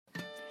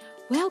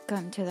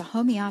Welcome to the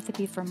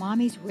Homeopathy for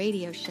Mommies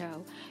radio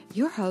show.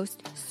 Your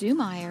host, Sue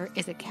Meyer,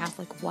 is a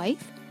Catholic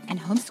wife and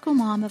homeschool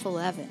mom of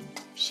 11.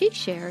 She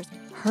shares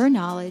her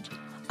knowledge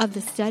of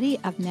the study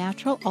of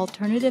natural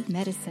alternative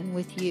medicine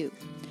with you.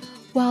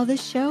 While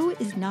this show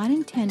is not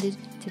intended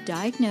to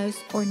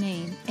diagnose or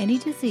name any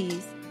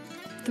disease,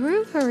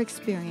 through her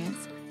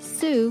experience,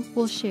 Sue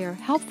will share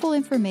helpful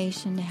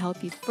information to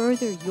help you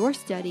further your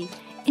study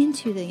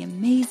into the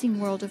amazing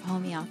world of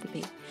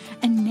homeopathy.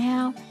 And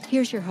now,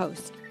 here's your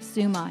host,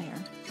 Sue Meyer.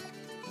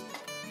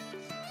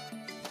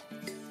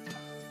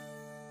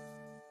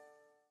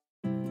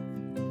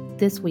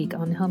 This week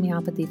on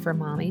Homeopathy for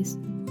Mommies,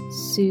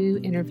 Sue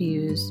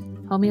interviews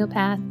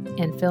homeopath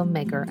and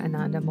filmmaker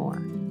Ananda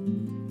Moore.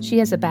 She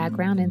has a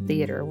background in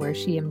theater where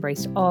she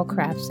embraced all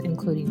crafts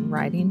including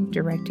writing,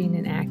 directing,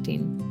 and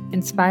acting.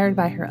 Inspired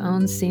by her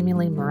own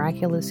seemingly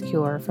miraculous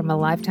cure from a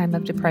lifetime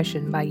of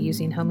depression by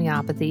using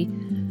homeopathy,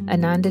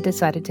 Ananda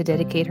decided to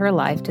dedicate her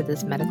life to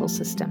this medical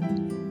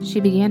system. She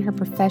began her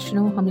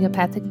professional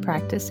homeopathic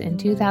practice in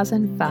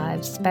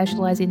 2005,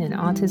 specializing in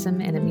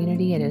autism and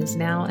immunity, and is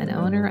now an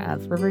owner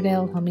of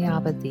Riverdale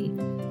Homeopathy,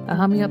 a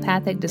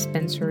homeopathic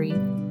dispensary,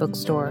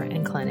 bookstore,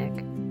 and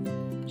clinic.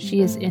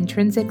 She is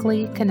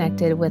intrinsically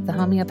connected with the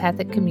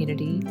homeopathic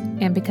community,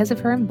 and because of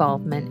her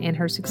involvement and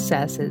her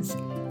successes,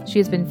 she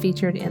has been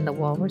featured in The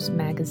Walrus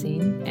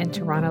Magazine and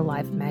Toronto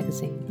Life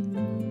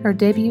Magazine. Her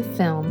debut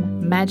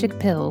film, Magic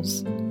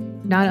Pills,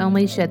 not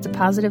only sheds a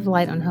positive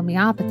light on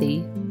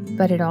homeopathy,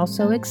 but it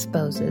also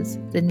exposes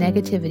the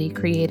negativity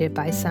created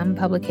by some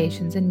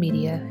publications and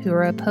media who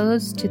are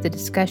opposed to the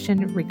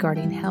discussion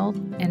regarding health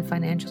and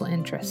financial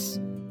interests.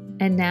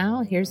 And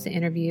now, here's the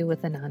interview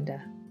with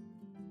Ananda.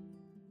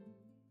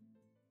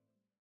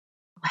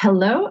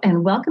 Hello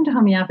and welcome to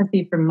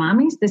Homeopathy for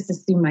Mommies. This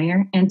is Sue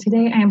Meyer, and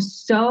today I am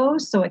so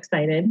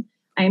excited.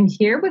 I am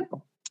here with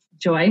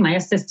Joy, my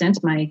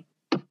assistant, my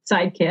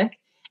sidekick,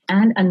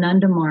 and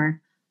Ananda Moore,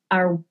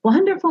 our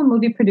wonderful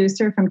movie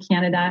producer from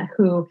Canada,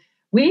 who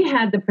we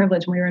had the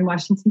privilege when we were in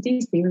Washington,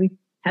 D.C., we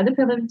had the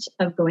privilege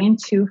of going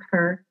to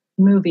her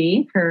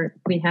movie.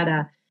 We had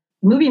a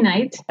movie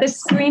night, a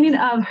screening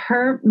of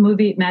her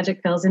movie,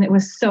 Magic Pills, and it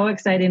was so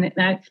exciting.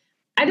 And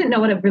I didn't know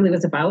what it really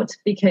was about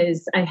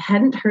because I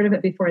hadn't heard of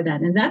it before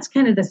then. And that's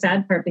kind of the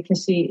sad part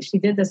because she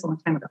did this a long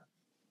time ago.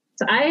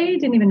 So I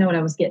didn't even know what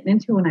I was getting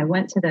into when I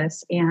went to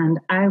this.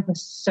 And I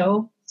was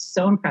so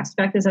impressed.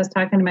 In fact, as I was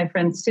talking to my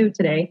friend Sue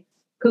today,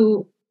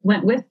 who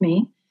went with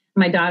me,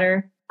 my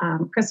daughter,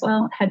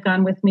 Crystal had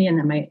gone with me, and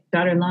then my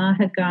daughter-in-law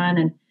had gone,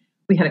 and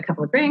we had a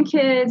couple of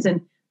grandkids,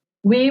 and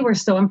we were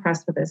so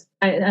impressed with this.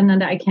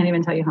 Ananda, I can't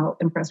even tell you how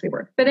impressed we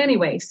were. But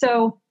anyway,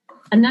 so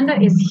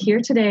Ananda is here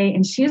today,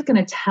 and she's going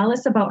to tell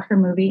us about her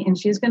movie, and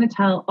she's going to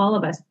tell all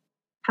of us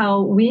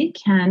how we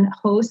can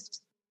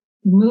host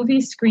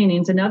movie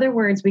screenings. In other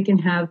words, we can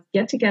have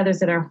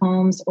get-togethers at our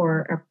homes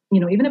or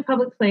even a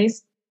public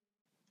place,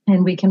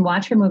 and we can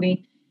watch her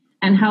movie,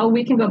 and how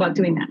we can go about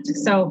doing that.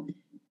 So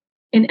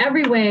in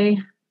every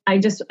way, I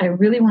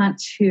really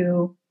want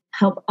to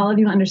help all of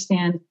you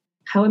understand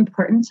how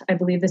important I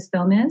believe this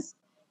film is.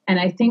 And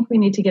I think we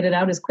need to get it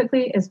out as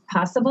quickly as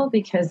possible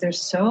because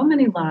there's so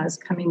many laws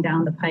coming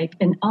down the pike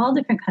in all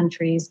different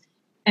countries.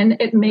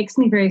 And it makes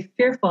me very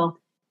fearful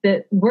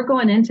that we're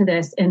going into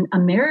this and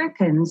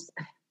Americans,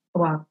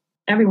 well,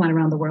 everyone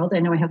around the world, I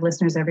know I have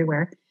listeners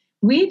everywhere,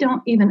 we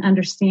don't even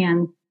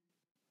understand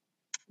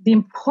the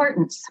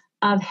importance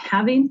of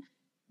having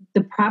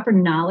the proper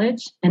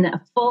knowledge and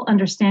a full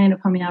understanding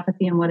of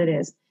homeopathy and what it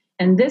is.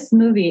 And this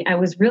movie, I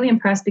was really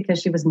impressed because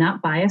she was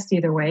not biased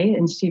either way.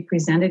 And she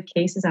presented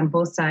cases on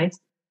both sides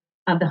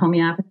of the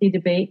homeopathy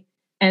debate.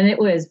 And it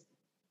was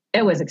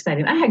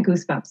exciting. I had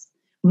goosebumps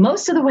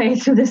most of the way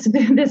through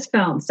this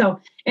film. So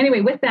anyway,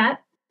 with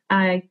that,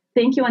 I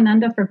thank you,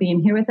 Ananda, for being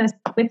here with us.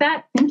 With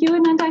that, thank you,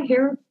 Ananda.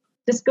 Here,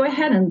 just go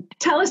ahead and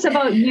tell us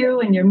about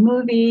you and your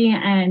movie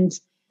and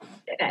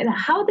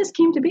how this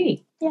came to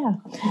be. Yeah.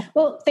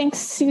 Well, thanks,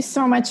 Sue,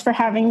 so much for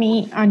having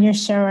me on your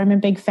show. I'm a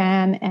big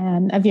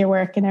fan of your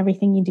work and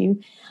everything you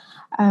do.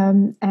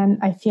 And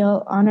I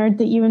feel honored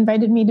that you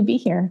invited me to be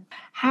here.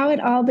 How it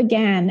all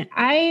began.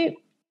 I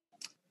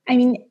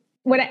mean,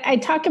 what I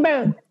talk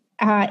about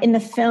in the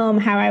film,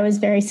 how I was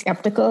very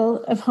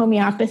skeptical of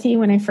homeopathy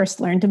when I first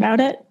learned about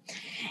it.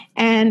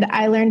 And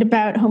I learned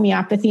about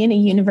homeopathy in a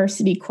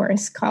university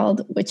course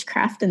called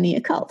Witchcraft and the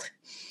Occult.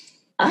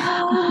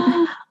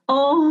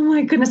 Oh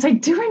my goodness. I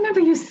do remember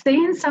you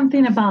saying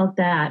something about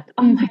that.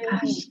 Oh my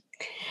gosh.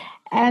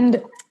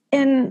 And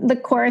in the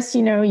course,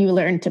 you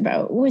learned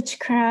about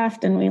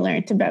witchcraft and we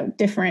learned about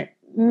different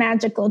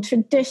magical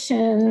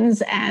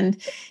traditions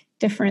and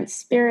different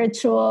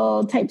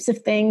spiritual types of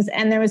things.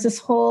 And there was this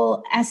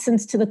whole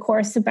essence to the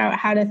course about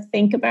how to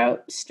think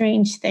about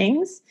strange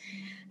things.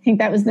 I think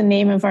that was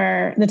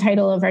the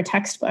title of our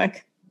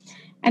textbook.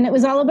 And it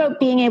was all about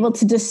being able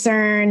to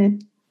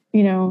discern,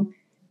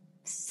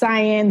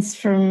 science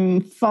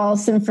from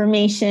false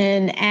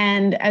information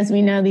and, as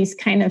we know, these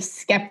kind of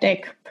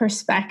skeptic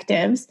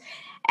perspectives.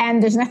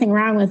 And there's nothing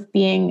wrong with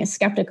being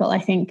skeptical. I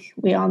think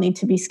we all need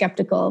to be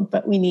skeptical,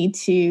 but we need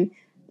to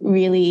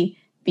really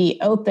be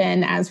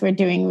open as we're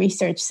doing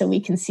research so we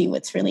can see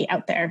what's really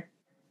out there.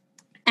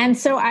 And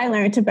so I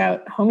learned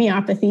about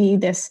homeopathy,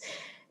 this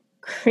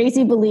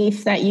crazy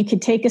belief that you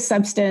could take a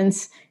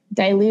substance,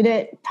 dilute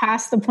it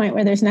past the point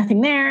where there's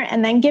nothing there,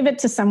 and then give it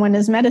to someone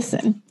as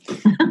medicine.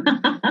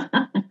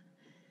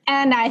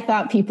 And I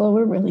thought people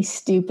were really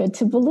stupid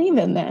to believe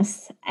in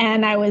this.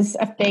 And I was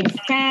a big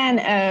fan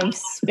of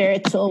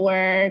spiritual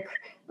work,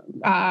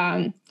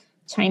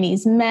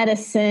 Chinese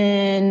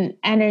medicine,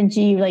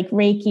 energy, like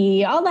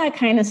Reiki, all that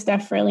kind of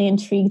stuff really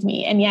intrigued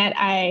me. And yet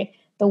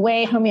the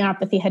way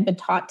homeopathy had been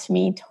taught to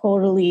me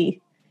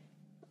totally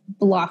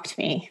blocked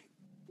me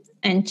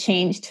and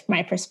changed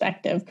my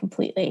perspective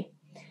completely.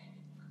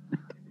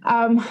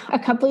 A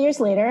couple years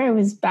later, I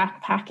was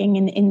backpacking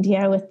in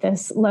India with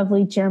this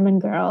lovely German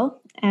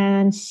girl,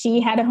 and she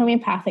had a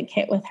homeopathic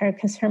kit with her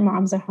because her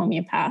mom's a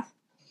homeopath.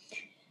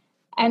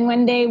 And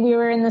one day we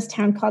were in this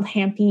town called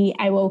Hampi.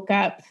 I woke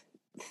up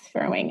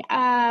throwing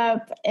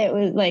up. It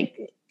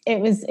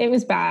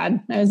was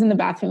bad. I was in the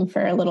bathroom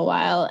for a little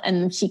while,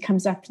 and she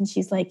comes up and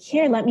she's like,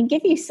 "Here, let me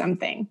give you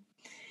something."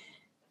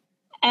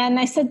 And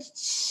I said,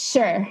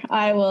 "Sure,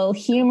 I will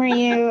humor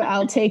you.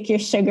 I'll take your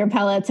sugar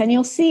pellets and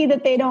you'll see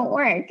that they don't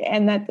work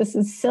and that this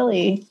is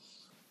silly."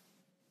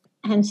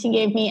 And she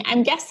gave me,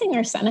 I'm guessing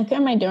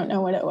arsenicum. I don't know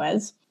what it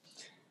was.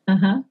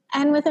 Uh-huh.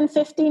 And within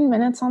 15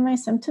 minutes, all my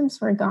symptoms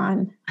were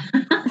gone.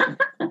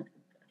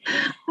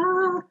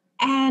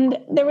 And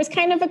there was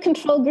kind of a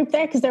control group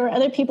there because there were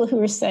other people who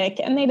were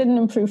sick and they didn't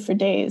improve for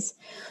days.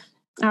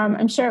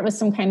 I'm sure it was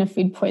some kind of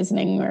food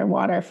poisoning or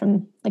water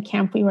from the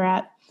camp we were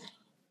at.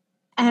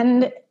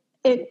 And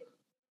it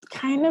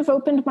kind of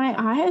opened my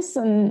eyes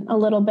a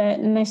little bit,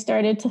 and I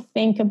started to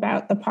think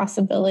about the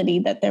possibility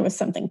that there was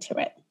something to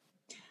it.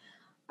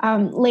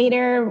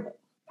 Later,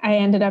 I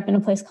ended up in a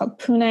place called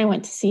Pune. I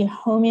went to see a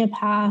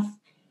homeopath,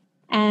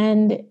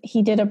 and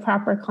he did a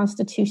proper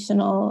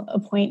constitutional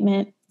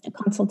appointment, a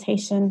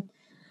consultation,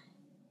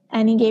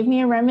 and he gave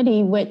me a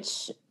remedy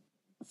which,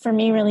 for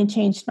me, really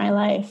changed my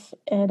life.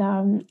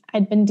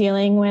 I'd been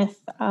dealing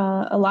with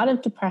a lot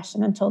of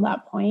depression until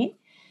that point.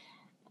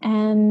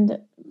 And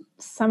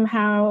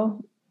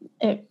somehow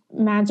it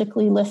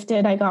magically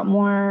lifted. I got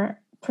more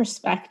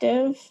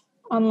perspective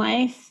on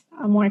life,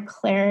 more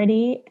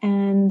clarity,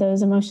 and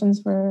those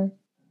emotions were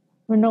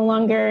no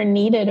longer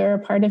needed or a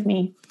part of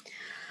me.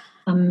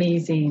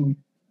 Amazing.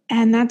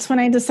 And that's when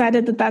I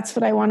decided that that's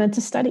what I wanted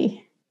to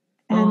study.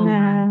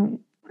 And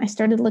I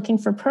started looking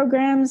for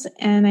programs,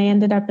 and I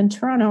ended up in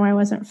Toronto. I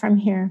wasn't from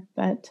here,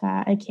 but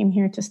I came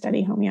here to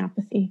study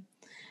homeopathy.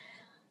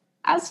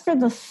 As for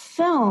the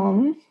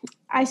film,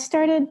 I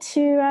started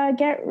to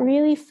get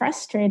really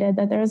frustrated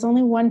that there was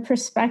only one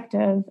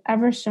perspective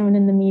ever shown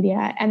in the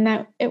media, and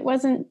that it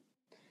wasn't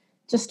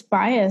just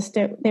biased.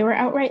 They were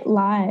outright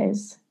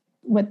lies,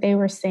 what they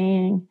were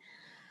saying.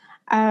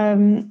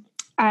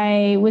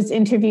 I was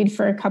interviewed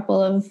for a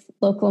couple of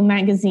local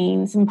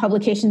magazines and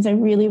publications I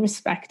really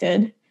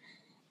respected.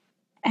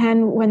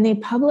 And when they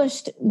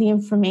published the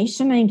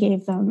information I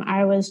gave them,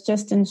 I was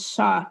just in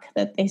shock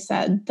that they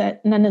said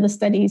that none of the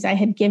studies I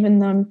had given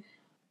them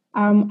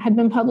had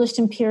been published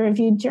in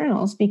peer-reviewed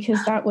journals,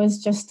 because that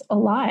was just a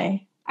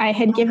lie. I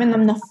had given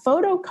them the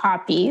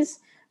photocopies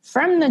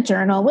from the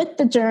journal with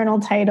the journal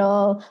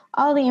title,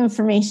 all the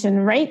information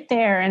right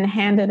there, and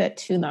handed it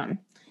to them.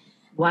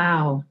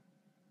 Wow.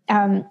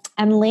 And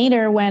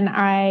later, when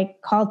I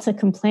called to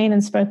complain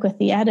and spoke with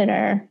the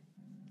editor,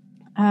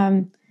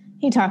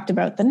 he talked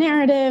about the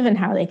narrative and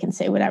how they can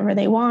say whatever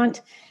they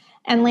want.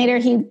 And later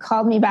he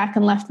called me back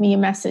and left me a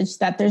message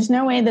that there's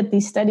no way that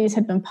these studies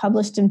had been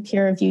published in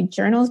peer-reviewed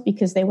journals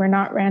because they were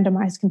not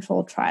randomized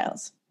controlled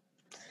trials.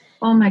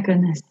 Oh my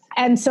goodness.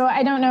 And so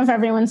I don't know if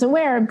everyone's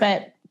aware,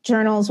 but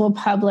journals will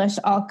publish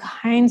all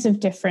kinds of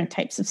different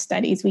types of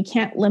studies. We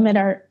can't limit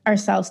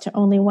ourselves to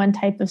only one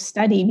type of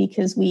study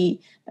because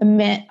we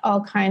omit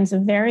all kinds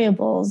of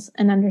variables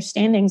and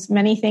understandings.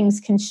 Many things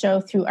can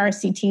show through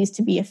RCTs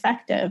to be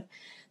effective,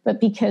 but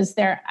because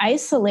they're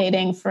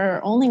isolating for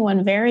only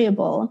one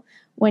variable,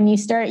 when you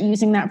start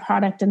using that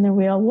product in the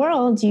real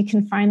world, you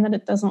can find that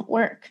it doesn't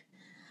work.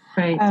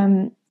 Right.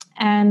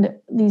 And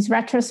these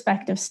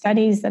retrospective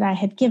studies that I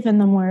had given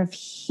them were of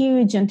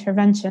huge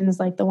interventions,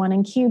 like the one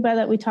in Cuba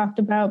that we talked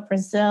about,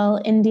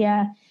 Brazil,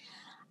 India.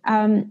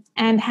 And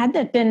had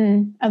that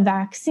been a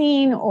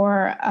vaccine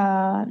or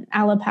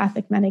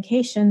allopathic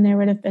medication, there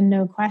would have been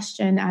no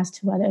question as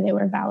to whether they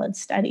were valid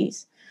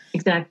studies.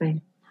 Exactly.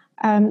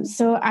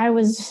 So I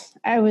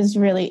was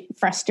really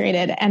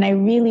frustrated, and I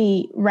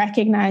really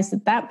recognized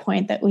at that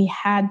point that we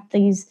had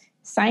these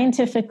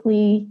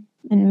scientifically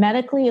and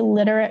medically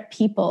illiterate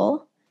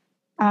people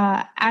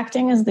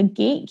acting as the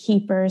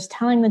gatekeepers,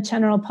 telling the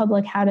general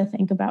public how to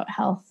think about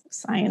health,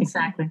 science,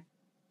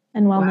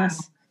 and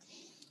wellness.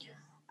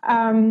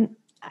 Wow.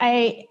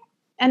 I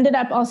ended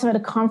up also at a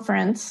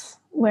conference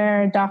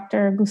where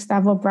Dr.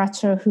 Gustavo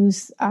Braccio,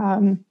 who's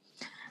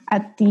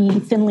at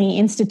the Finley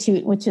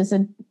Institute, which is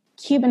a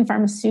Cuban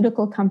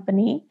pharmaceutical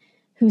company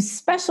whose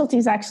specialty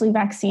is actually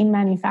vaccine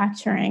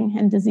manufacturing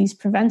and disease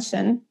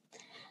prevention.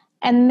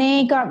 And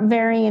they got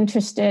very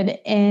interested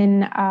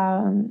in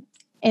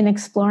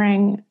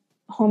exploring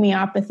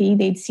homeopathy.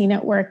 They'd seen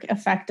it work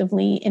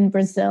effectively in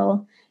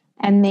Brazil,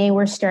 and they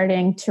were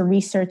starting to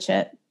research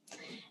it.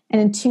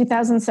 And in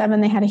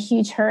 2007, they had a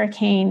huge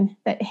hurricane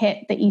that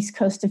hit the east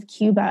coast of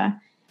Cuba.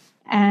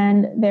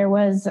 And there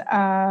was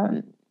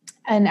an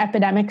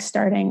epidemic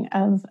starting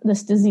of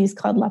this disease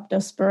called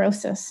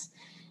leptospirosis.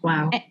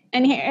 Wow.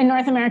 And here in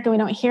North America, we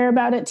don't hear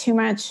about it too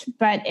much,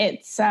 but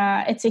it's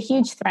a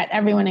huge threat.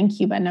 Everyone in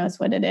Cuba knows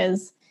what it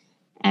is.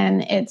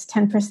 And it's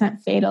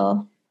 10%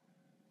 fatal.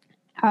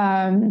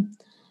 And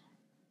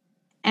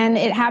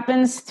it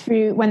happens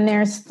through when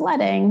there's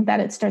flooding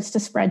that it starts to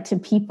spread to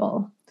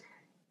people.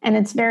 And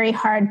it's very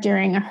hard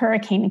during a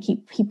hurricane to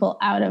keep people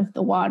out of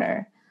the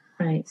water.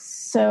 Right.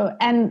 So,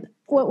 and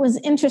what was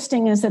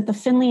interesting is that the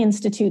Finley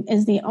Institute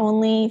is the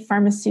only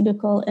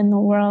pharmaceutical in the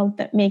world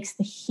that makes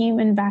the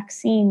human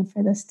vaccine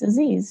for this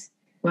disease.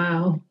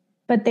 Wow.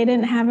 But they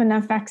didn't have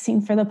enough vaccine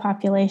for the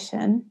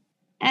population.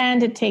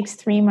 And it takes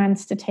 3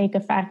 months to take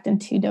effect in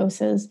 2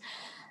 doses.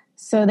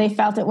 So they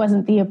felt it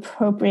wasn't the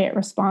appropriate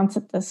response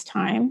at this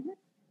time.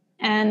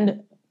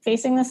 And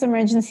facing this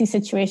emergency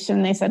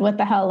situation, they said, what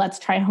the hell, let's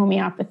try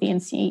homeopathy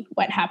and see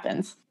what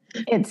happens.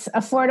 It's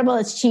affordable,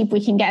 it's cheap,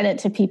 we can get it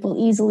to people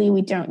easily,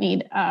 we don't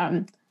need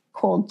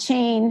cold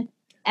chain.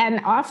 And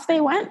off they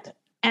went.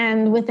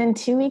 And within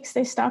 2 weeks,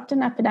 they stopped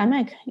an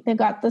epidemic. They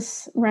got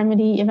this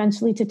remedy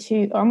eventually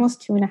to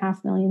almost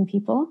 2.5 million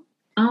people.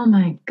 Oh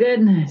my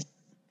goodness.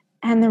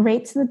 And the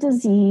rates of the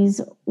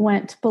disease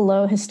went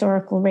below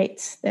historical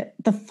rates.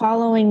 The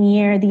following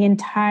year, the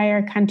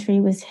entire country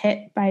was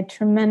hit by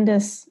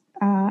tremendous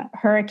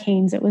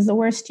hurricanes. It was the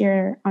worst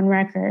year on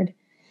record.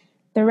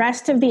 The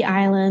rest of the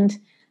island,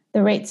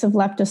 the rates of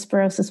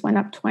leptospirosis went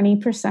up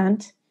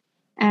 20%.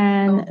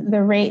 And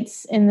the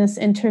rates in this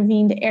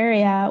intervened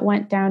area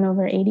went down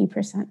over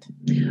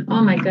 80%.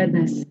 Oh my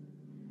goodness.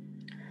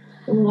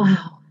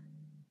 Wow.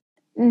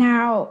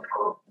 Now,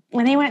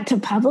 when they went to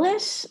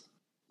publish,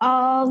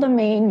 all the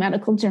main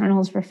medical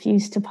journals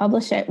refused to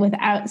publish it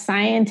without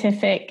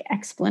scientific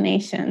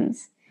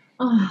explanations.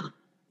 Oh.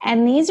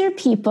 And these are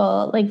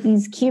people, like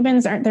these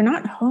Cubans, they're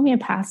not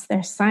homeopaths,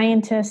 they're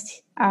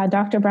scientists.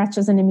 Dr. Bracha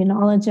is an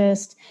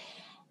immunologist.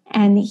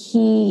 And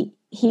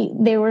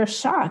they were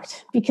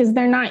shocked because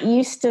they're not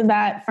used to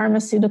that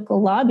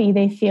pharmaceutical lobby.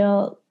 They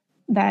feel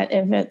that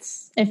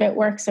if it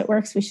works, it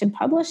works. We should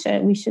publish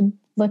it. We should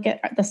look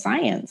at the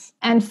science.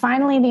 And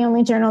finally, the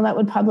only journal that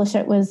would publish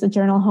it was the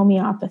journal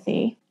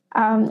Homeopathy.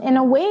 In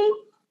a way,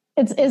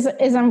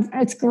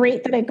 it's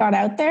great that it got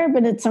out there,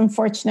 but it's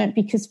unfortunate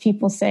because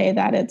people say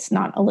that it's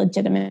not a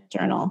legitimate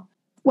journal.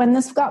 When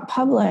this got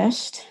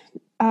published,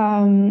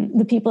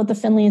 the people at the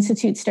Finley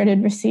Institute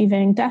started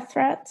receiving death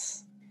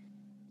threats.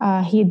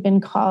 He had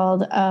been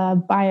called a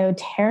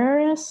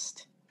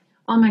bioterrorist.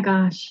 Oh my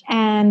gosh.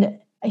 And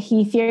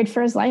he feared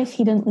for his life.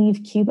 He didn't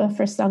leave Cuba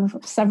for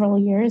several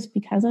years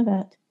because of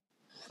it.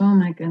 Oh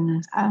my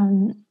goodness.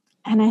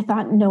 And I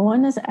thought, no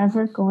one is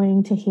ever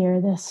going to hear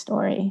this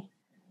story.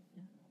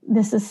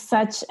 This is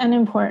such an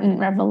important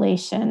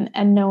revelation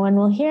and no one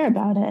will hear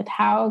about it.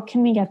 How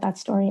can we get that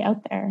story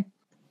out there?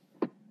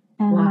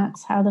 And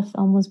That's how the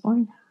film was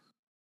born.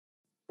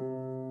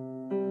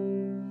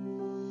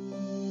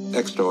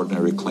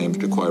 Extraordinary claims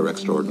require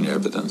extraordinary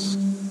evidence.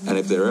 And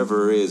if there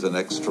ever is an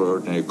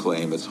extraordinary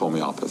claim, it's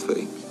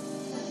homeopathy.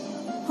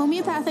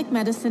 Homeopathic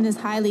medicine is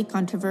highly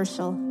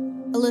controversial,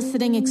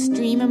 eliciting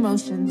extreme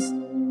emotions,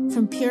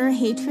 from pure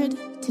hatred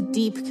to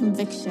deep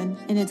conviction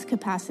in its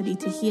capacity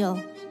to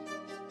heal.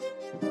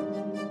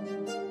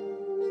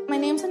 My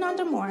name's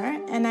Ananda Moore,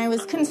 and I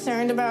was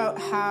concerned about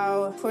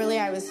how poorly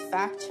I was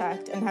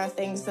fact-checked and how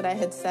things that I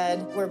had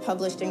said were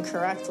published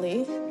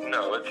incorrectly.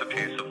 No, it's a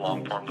piece of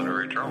long-form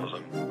literary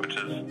journalism, which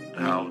is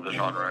how the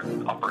genre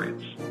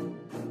operates.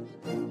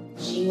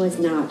 She was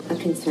not a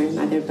concerned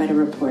mother, but a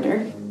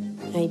reporter.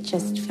 I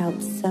just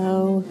felt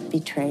so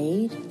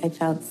betrayed. I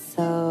felt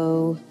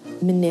so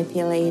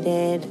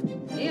manipulated.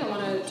 Yeah, I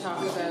want to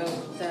talk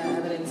about the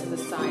evidence and the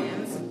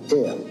science.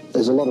 Yeah,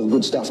 there's a lot of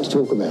good stuff to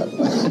talk about.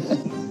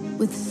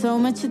 With so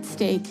much at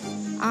stake,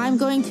 I'm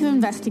going to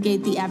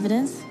investigate the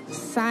evidence,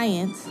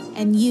 science,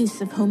 and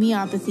use of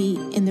homeopathy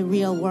in the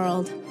real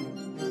world.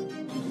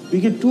 We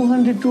get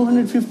 200,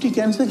 250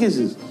 cancer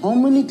cases. How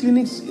many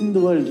clinics in the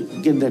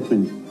world get that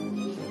many?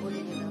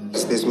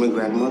 There's my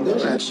grandmother,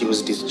 and she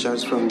was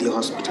discharged from the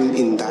hospital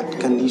in that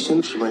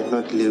condition. She might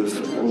not live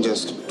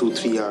just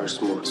 2-3 hours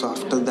more. So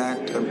after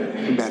that,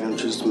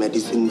 Banner's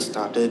medicine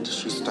started.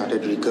 She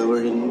started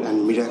recovering,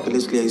 and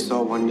miraculously I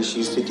saw one day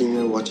she's sitting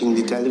there watching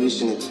the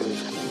television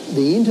itself.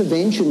 The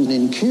interventions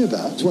in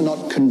Cuba were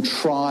not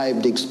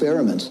contrived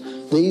experiments.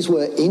 These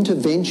were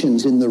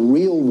interventions in the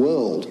real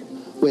world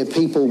where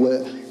people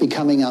were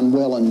becoming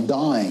unwell and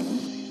dying.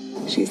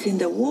 She's in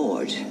the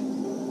ward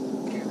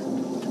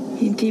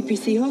in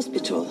TPC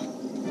hospital.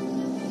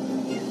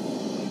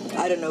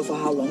 I don't know for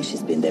how long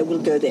she's been there.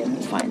 We'll go there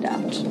and find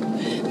out.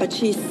 But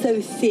she's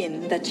so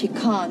thin that she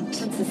can't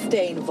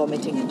sustain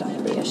vomiting and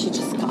diarrhea. She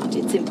just can't.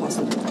 It's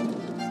impossible.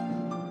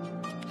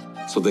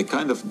 So they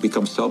kind of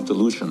become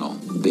self-delusional.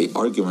 The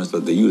arguments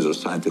that they use are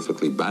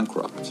scientifically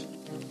bankrupt.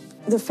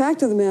 The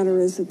fact of the matter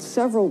is that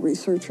several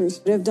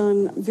researchers have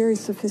done very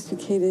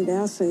sophisticated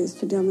assays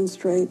to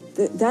demonstrate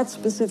that that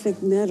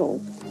specific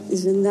metal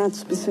is in that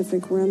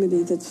specific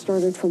remedy that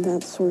started from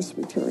that source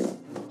material.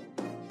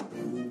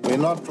 We're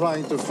not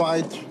trying to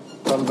fight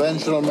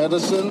conventional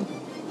medicine.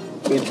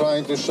 We're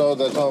trying to show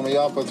that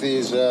homeopathy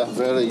is a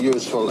very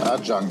useful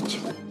adjunct.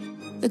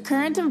 The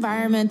current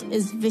environment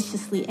is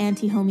viciously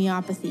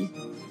anti-homeopathy.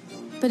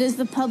 But is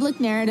the public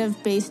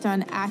narrative based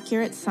on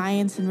accurate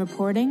science and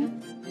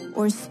reporting,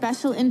 or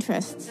special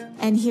interests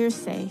and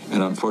hearsay?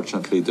 And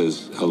unfortunately,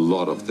 there's a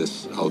lot of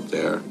this out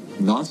there.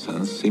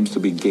 Nonsense seems to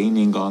be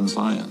gaining on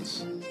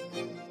science.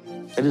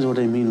 That is what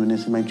I mean when I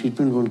say my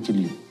treatment won't kill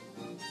you.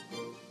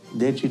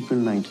 Their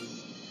treatment might.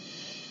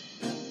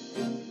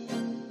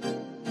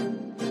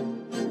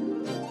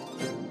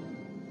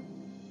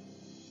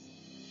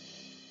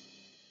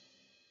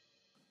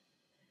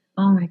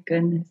 Oh my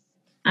goodness.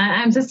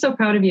 I'm just so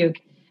proud of you.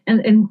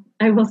 And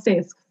I will say,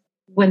 it's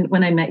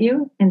when I met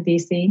you in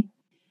DC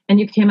and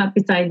you came up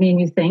beside me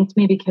and you thanked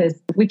me,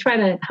 because we try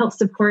to help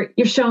support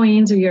your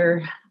showings or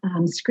your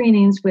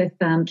screenings with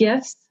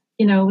gifts,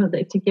 you know,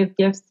 to give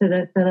gifts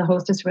to the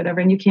hostess or whatever.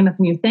 And you came up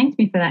and you thanked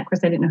me for that. Of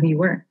course, I didn't know who you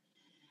were.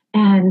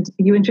 And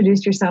you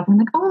introduced yourself. And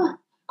I'm like,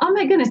 oh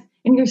my goodness.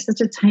 And you're such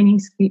a tiny,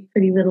 sweet,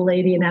 pretty little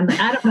lady. And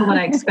I don't know what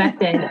I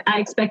expected. I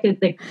expected,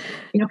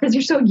 because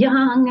you're so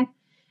young.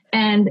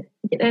 And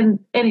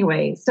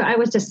anyway, so I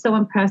was just so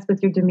impressed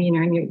with your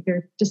demeanor, and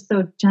you're just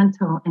so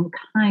gentle and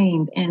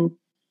kind. And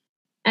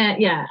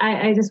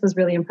I just was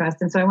really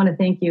impressed. And so I want to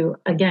thank you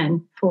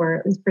again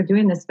for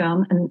doing this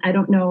film. And I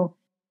don't know,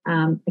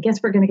 I guess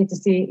we're going to get to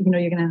see,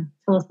 you're going to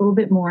tell us a little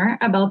bit more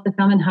about the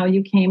film and how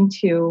you came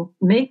to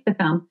make the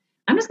film.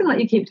 I'm just going to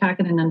let you keep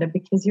talking, Ananda,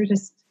 because you're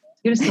just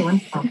so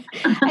wonderful.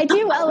 I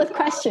do well with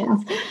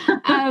questions.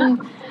 But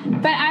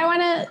I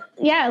want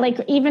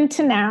to, even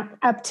to now,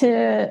 up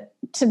to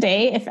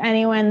today, if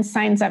anyone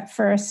signs up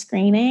for a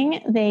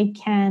screening, they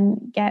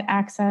can get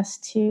access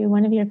to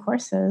one of your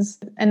courses.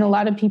 And a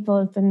lot of people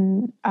have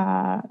been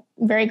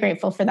very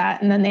grateful for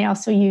that. And then they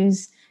also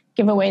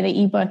give away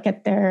the ebook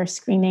at their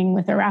screening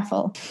with a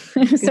raffle.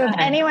 So if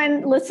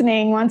anyone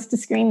listening wants to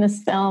screen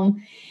this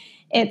film,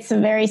 it's a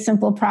very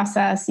simple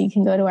process. You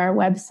can go to our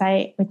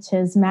website, which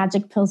is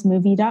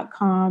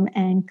magicpillsmovie.com,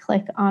 and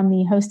click on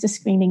the host a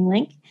screening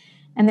link.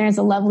 And there's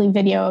a lovely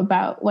video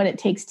about what it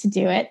takes to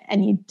do it.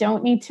 And you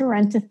don't need to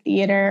rent a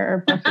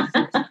theater or book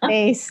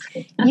a space.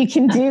 You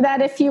can do that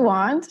if you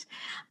want.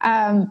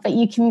 But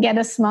you can get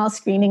a small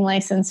screening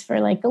license for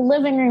like a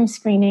living room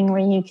screening where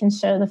you can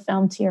show the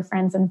film to your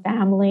friends and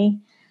family.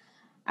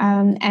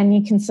 And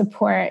you can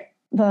support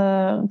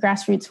the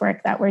grassroots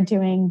work that we're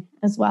doing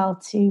as well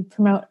to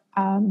promote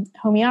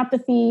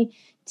homeopathy,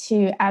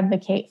 to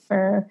advocate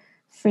for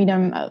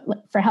freedom,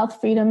 for health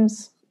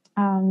freedoms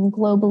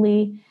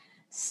globally.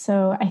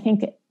 So I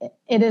think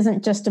it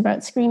isn't just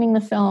about screening the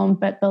film,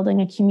 but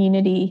building a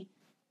community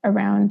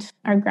around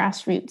our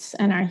grassroots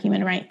and our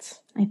human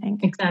rights, I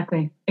think.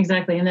 Exactly.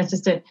 And that's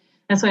just it.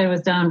 That's why I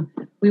was down.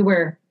 We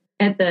were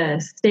at the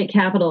state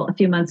capitol a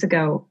few months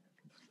ago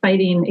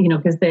fighting,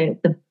 because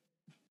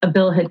a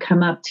bill had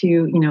come up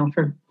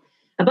for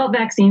about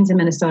vaccines in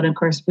Minnesota. Of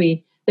course,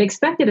 they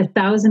expected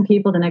 1,000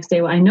 people the next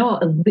day. Well, I know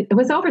it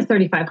was over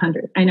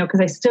 3,500. I know,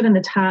 because I stood on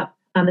the top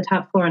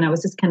floor and I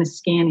was just kind of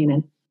scanning,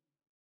 and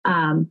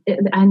like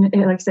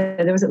I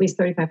said, there was at least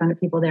 3,500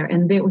 people there,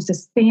 and it was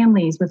just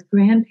families with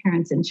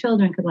grandparents and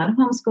children, a lot of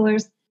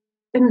homeschoolers,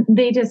 and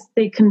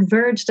they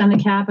converged on the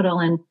Capitol.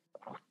 And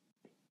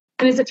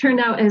as it turned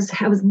out, as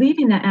I was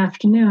leaving that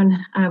afternoon,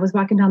 I was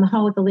walking down the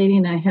hall with a lady,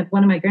 and I had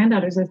one of my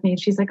granddaughters with me, and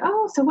she's like,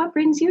 "Oh, so what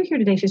brings you here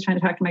today?" She's trying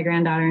to talk to my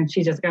granddaughter, and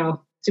she just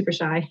super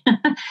shy.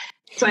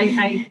 So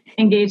I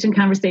engaged in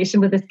conversation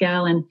with this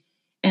gal, and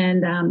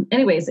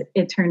anyways,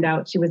 it turned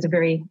out she was a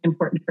very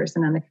important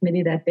person on the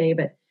committee that day.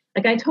 But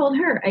like I told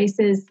her, I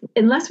says,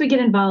 unless we get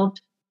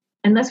involved,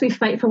 unless we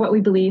fight for what we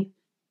believe,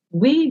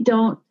 we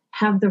don't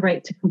have the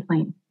right to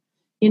complain.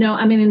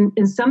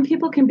 And some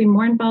people can be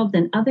more involved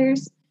than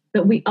others,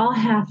 but we all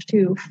have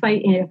to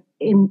fight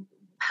in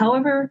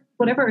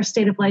whatever our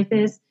state of life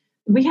is.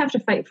 We have to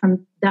fight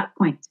from that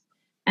point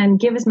and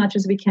give as much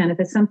as we can. If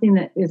it's something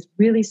that is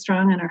really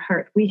strong on our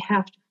heart, we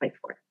have to fight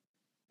for it.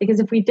 Because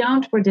if we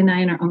don't, we're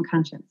denying our own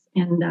conscience.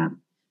 And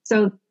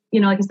so,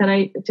 like I said,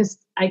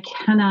 I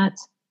cannot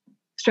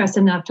stress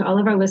enough to all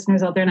of our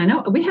listeners out there. And I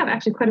know we have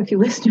actually quite a few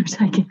listeners,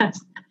 I guess.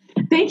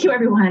 Thank you,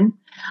 everyone.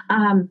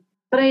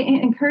 But I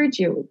encourage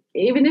you,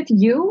 even if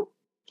you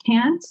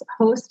can't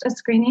host a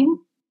screening,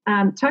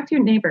 talk to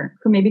your neighbor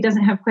who maybe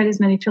doesn't have quite as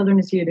many children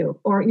as you do,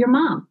 or your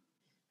mom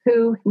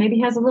who maybe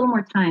has a little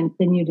more time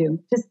than you do.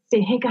 Just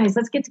say, "Hey guys,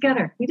 let's get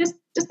together. We just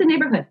the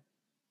neighborhood.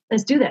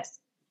 Let's do this."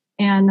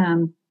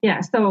 And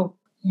so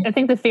I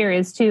think the fear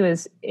is too,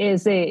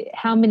 is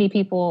how many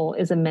people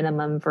is a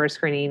minimum for a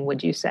screening,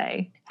 would you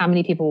say? How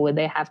many people would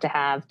they have to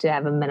have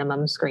a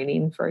minimum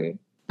screening for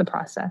the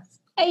process?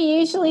 I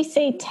usually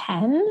say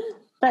 10,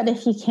 but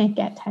if you can't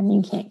get 10,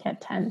 you can't get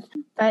 10.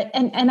 But,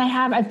 and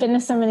I've been to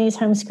some of these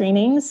home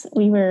screenings.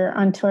 We were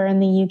on tour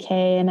in the UK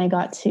and I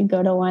got to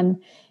go to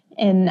one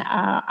in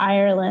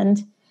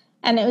Ireland.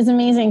 And it was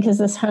amazing because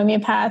this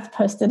homeopath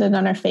posted it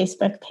on our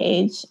Facebook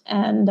page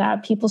and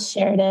people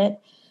shared it.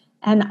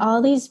 And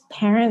all these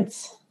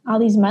parents, all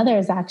these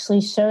mothers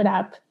actually showed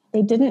up.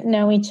 They didn't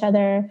know each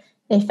other.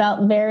 They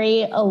felt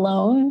very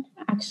alone,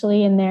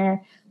 actually, in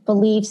their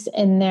beliefs,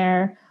 in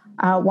their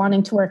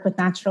wanting to work with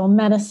natural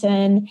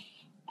medicine.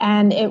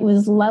 And it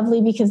was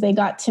lovely because they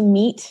got to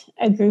meet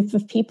a group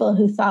of people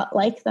who thought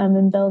like them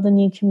and build a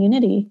new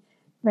community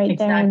right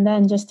there and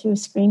then just through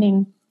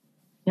screening.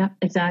 Yeah,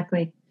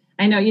 exactly.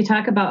 I know you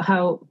talk about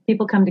how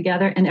people come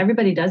together and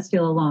everybody does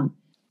feel alone.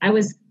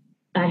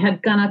 I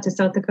had gone out to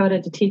South Dakota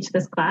to teach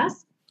this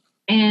class,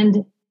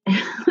 and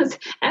I was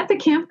at the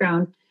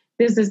campground.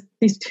 There's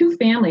these two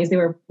families. They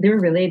were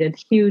related,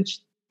 huge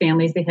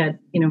families. They had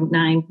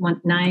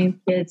 9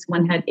 kids.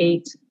 One had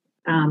 8.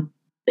 The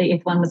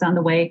 8th one was on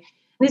the way.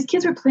 And these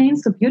kids were playing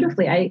so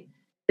beautifully.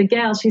 The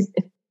gal,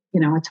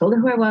 I told her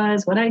who I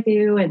was, what I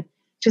do, and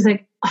she's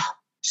like, "Oh,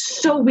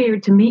 so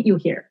weird to meet you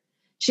here."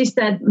 She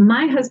said,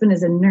 "My husband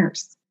is a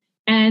nurse.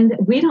 And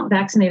we don't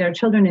vaccinate our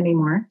children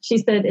anymore." She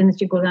said, and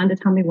she goes on to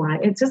tell me why.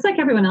 It's just like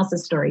everyone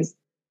else's stories.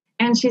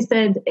 And she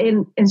said,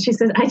 and she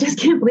says, "I just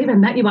can't believe I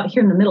met you out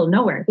here in the middle of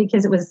nowhere,"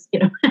 because it was,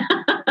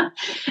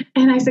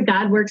 And I said,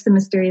 God works in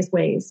mysterious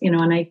ways,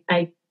 and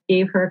I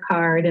gave her a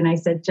card and I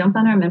said, jump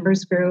on our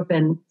members group.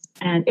 And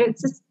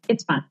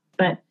it's fun.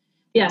 But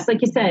yes,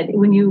 like you said,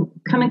 when you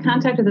come in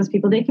contact with those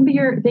people, they can be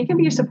your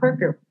support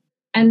group.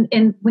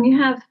 And when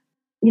you have,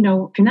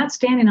 if you're not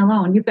standing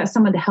alone, you've got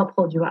someone to help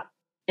hold you up.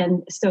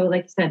 And so,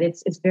 like I said,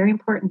 it's very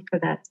important for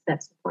that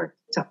support.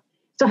 So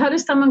how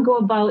does someone go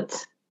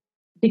about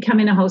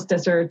becoming a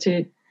hostess or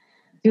to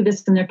do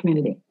this in their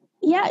community?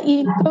 Yeah,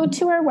 you go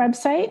to our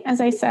website, as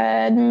I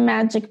said,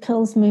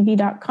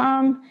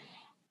 magicpillsmovie.com,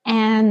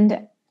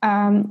 and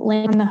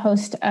land on the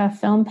host a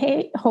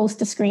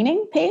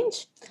screening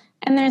page.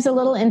 And there's a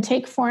little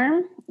intake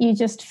form. You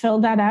just fill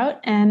that out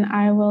and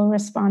I will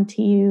respond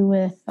to you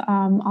with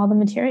all the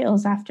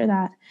materials after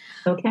that.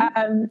 Okay.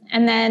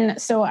 And then,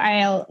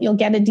 you'll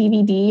get a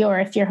DVD, or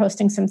if you're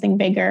hosting something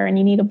bigger and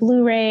you need a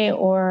Blu-ray,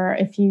 or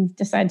if you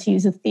decide to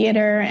use a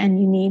theater and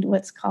you need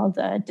what's called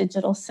a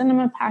digital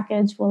cinema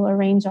package, we'll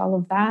arrange all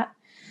of that.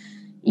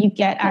 You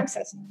get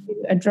access to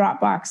a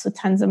Dropbox with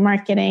tons of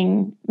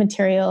marketing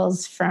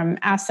materials from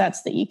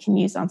assets that you can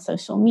use on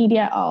social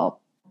media, all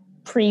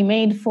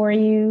pre-made for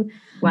you.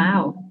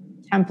 Wow.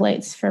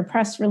 Templates for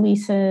press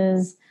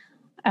releases,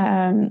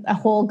 a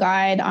whole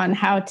guide on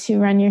how to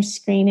run your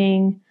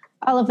screening,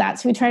 all of that.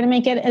 So we try to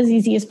make it as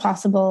easy as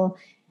possible.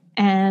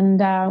 And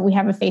we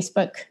have a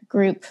Facebook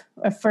group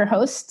for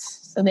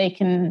hosts so they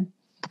can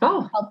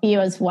help you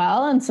as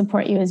well and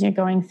support you as you're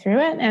going through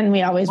it. And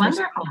we always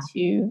respond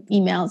to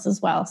emails as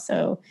well.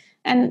 So,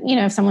 and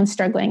if someone's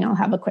struggling, I'll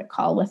have a quick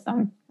call with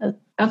them.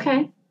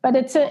 Okay. But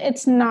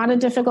it's not a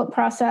difficult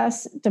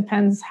process.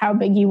 Depends how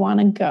big you want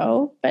to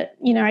go. But,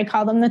 I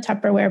call them the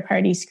Tupperware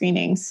party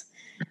screenings.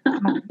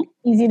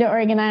 Easy to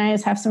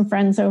organize, have some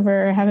friends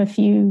over, have a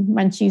few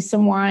munchies,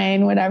 some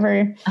wine,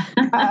 whatever.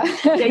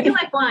 Yeah, you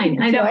like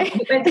wine. I know.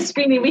 At the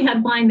screening, we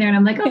had wine there, and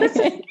I'm like, oh,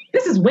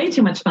 this is way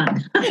too much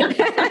fun.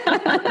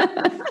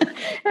 That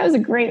was a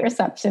great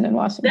reception in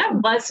Washington.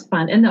 That was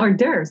fun. And the hors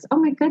d'oeuvres. Oh,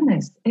 my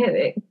goodness.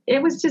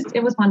 It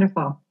was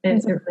wonderful.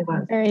 It really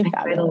was. Very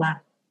fabulous. A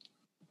lot.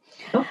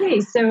 Okay,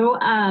 so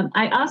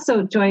I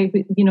also, Joy,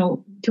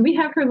 do we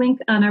have her link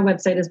on our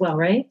website as well,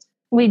 right?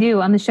 We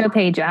do. On the show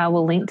page, I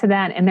will link to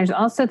that. And there's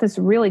also this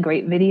really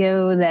great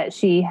video that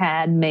she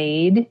had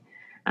made.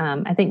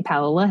 I think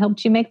Paola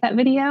helped you make that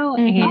video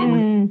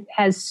and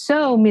has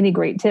so many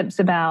great tips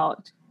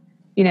about,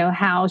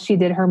 how she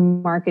did her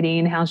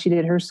marketing, how she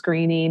did her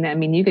screening. I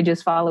mean, you could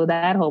just follow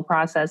that whole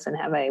process and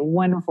have a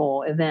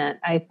wonderful event,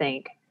 I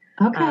think.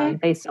 Okay.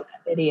 Based on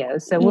that video.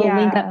 So we'll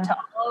link up to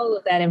all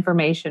of that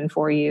information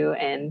for you.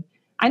 And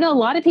I know a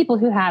lot of people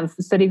who have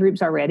study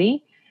groups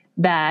already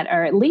that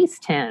are at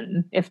least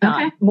 10, if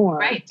not more.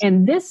 Right.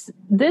 And this,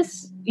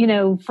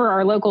 for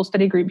our local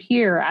study group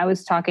here, I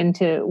was talking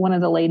to one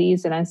of the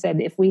ladies and I said,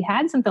 if we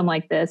had something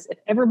like this, if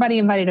everybody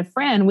invited a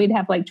friend, we'd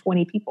have like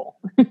 20 people.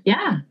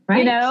 Yeah.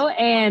 Right.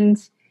 And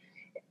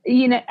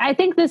I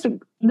think this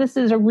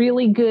is a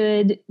really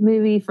good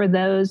movie for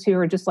those who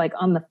are just like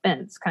on the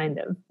fence, kind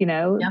of,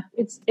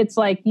 it's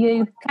like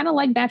you kind of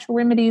like natural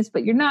remedies,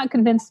 but you're not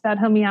convinced about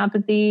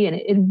homeopathy. And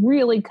it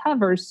really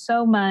covers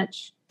so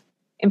much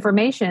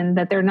information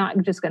that they're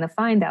not just going to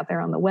find out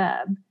there on the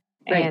web.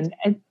 Right. And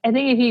I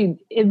think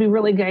it'd be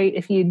really great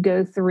if you'd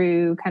go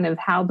through kind of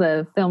how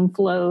the film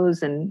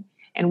flows and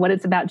what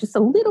it's about just a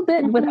little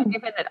bit without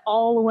giving it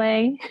all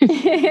away.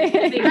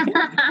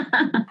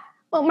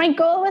 Well, my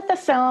goal with the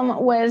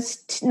film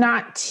was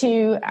not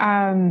to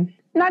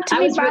not to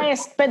be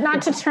biased, but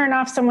not to turn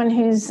off someone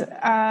who's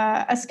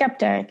a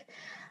skeptic.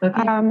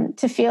 Okay.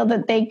 To feel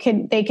that they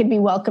could be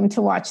welcome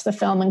to watch the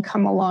film and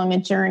come along a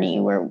journey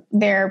where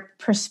their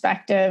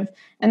perspective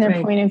and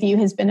their point of view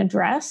has been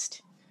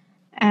addressed,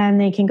 and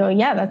they can go,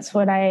 yeah, that's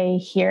what I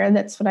hear,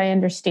 that's what I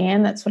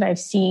understand, that's what I've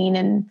seen,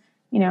 and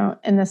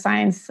in the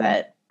science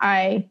that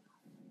I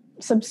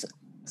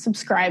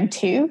subscribe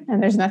to,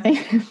 and there's nothing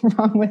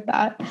wrong with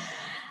that.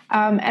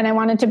 And I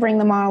wanted to bring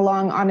them all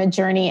along on a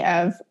journey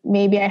of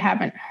maybe I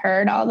haven't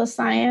heard all the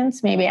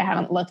science, maybe I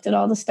haven't looked at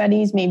all the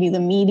studies, maybe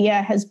the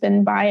media has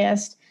been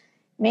biased,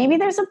 maybe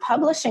there's a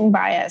publishing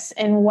bias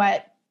in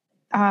what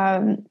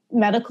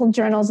medical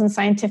journals and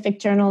scientific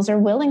journals are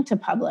willing to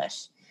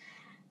publish.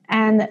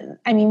 And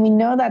I mean, we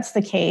know that's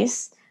the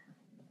case.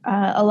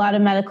 A lot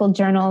of medical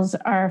journals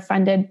are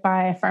funded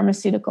by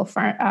pharmaceutical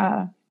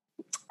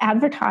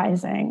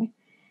advertising.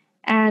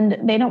 And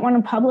they don't want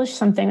to publish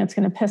something that's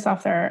going to piss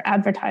off their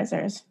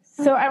advertisers.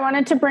 So I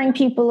wanted to bring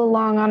people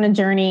along on a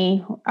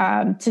journey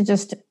to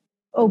just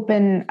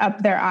open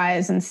up their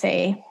eyes and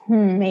say,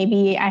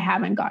 maybe I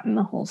haven't gotten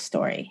the whole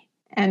story,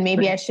 and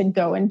maybe I should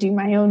go and do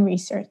my own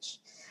research.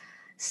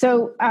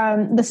 So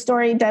the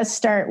story does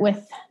start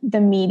with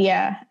the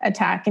media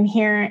attack. And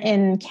here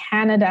in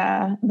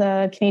Canada,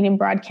 the Canadian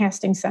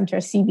Broadcasting Centre,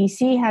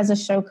 CBC, has a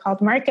show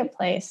called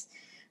Marketplace,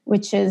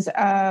 which is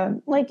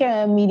like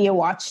a media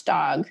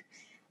watchdog.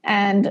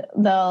 And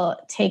they'll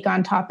take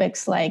on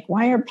topics like,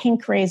 why are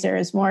pink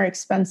razors more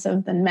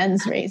expensive than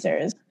men's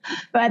razors?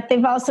 But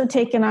they've also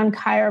taken on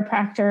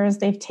chiropractors.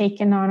 They've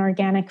taken on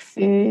organic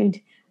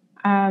food.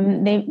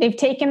 They've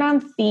taken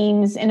on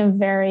themes in a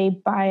very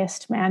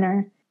biased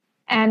manner.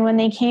 And when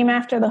they came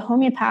after the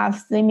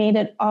homeopaths, they made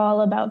it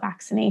all about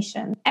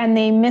vaccination. And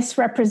they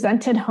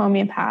misrepresented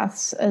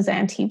homeopaths as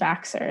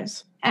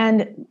anti-vaxxers.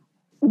 And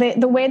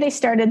the way they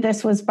started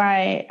this was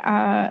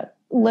by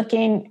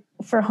looking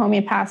for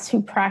homeopaths who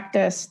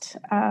practiced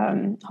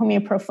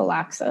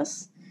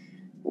homeoprophylaxis,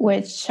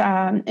 which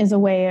is a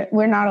way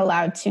we're not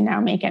allowed to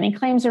now make any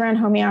claims around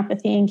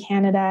homeopathy in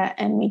Canada,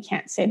 and we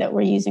can't say that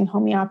we're using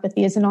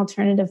homeopathy as an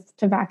alternative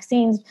to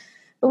vaccines,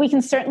 but we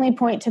can certainly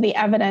point to the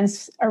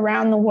evidence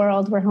around the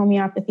world where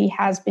homeopathy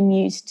has been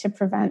used to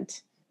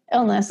prevent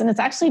illness, and it's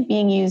actually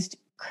being used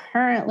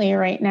currently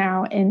right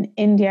now in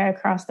India,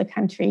 across the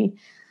country,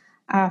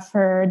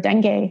 for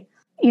dengue.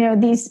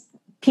 These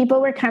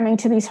people were coming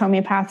to these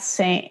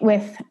homeopaths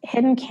with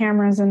hidden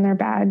cameras in their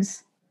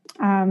bags,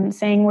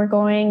 saying, we're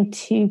going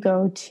to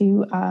go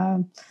to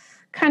a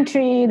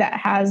country that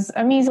has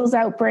a measles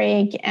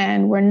outbreak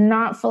and we're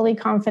not fully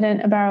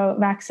confident about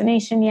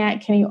vaccination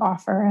yet. Can you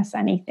offer us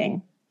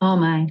anything? Oh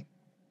my.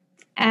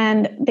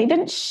 And they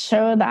didn't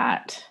show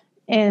that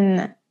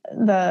in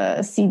the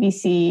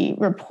CBC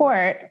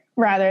report.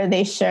 Rather,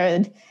 they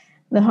showed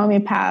the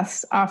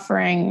homeopaths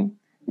offering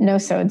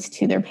no-sodes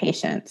to their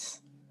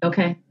patients.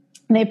 Okay.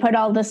 They put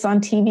all this on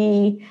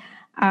TV.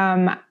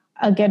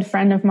 A good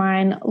friend of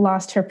mine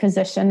lost her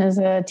position as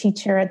a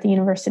teacher at the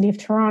University of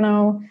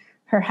Toronto.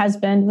 Her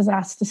husband was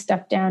asked to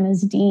step down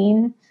as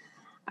dean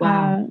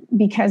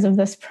because of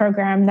this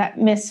program that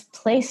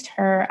misplaced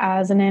her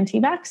as an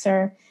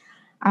anti-vaxxer.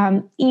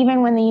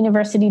 Even when the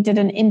university did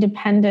an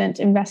independent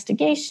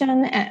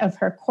investigation of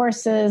her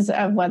courses,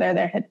 of whether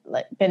there had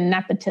been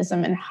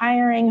nepotism in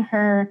hiring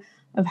her,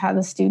 of how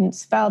the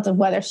students felt, of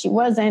whether she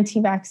was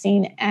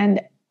anti-vaccine, and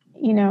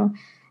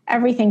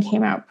everything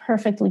came out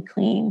perfectly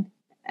clean,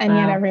 and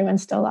yet everyone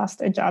still lost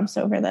their jobs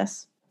over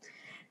this.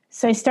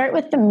 So I start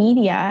with the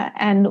media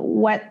and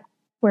what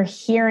we're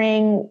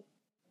hearing,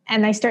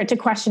 and I start to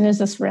question, is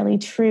this really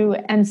true?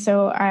 And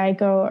so I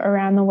go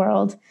around the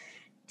world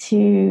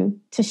to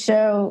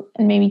show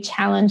and maybe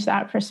challenge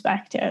that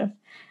perspective.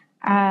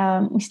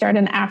 We start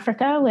in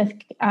Africa with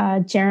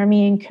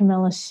Jeremy and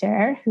Camilla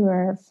Scher, who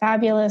are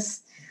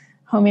fabulous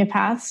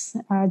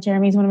homeopaths.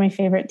 Jeremy is one of my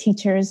favorite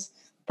teachers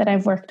that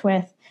I've worked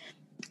with.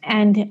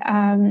 And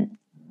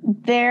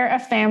they're a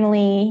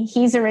family.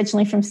 He's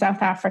originally from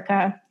South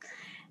Africa.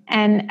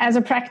 And as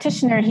a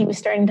practitioner, he was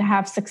starting to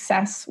have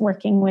success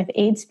working with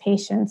AIDS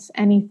patients.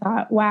 And he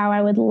thought, wow,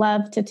 I would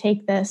love to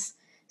take this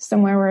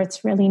somewhere where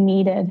it's really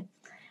needed.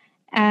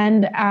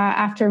 And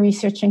after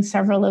researching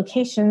several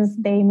locations,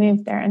 they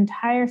moved their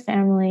entire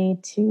family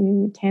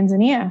to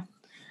Tanzania.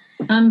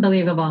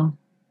 Unbelievable.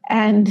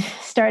 And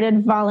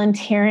started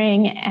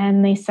volunteering,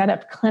 and they set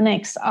up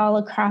clinics all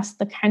across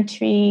the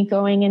country,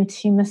 going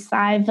into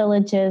Maasai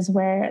villages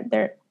where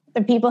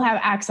the people have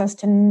access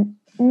to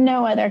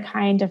no other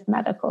kind of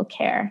medical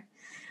care.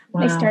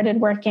 Wow. They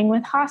started working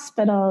with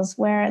hospitals,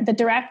 where the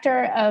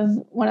director of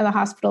one of the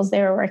hospitals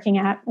they were working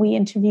at, we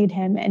interviewed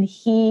him, and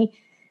he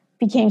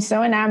became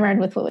so enamored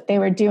with what they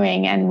were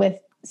doing and with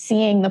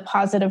seeing the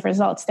positive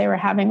results they were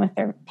having with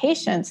their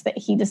patients that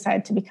he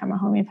decided to become a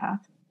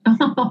homeopath.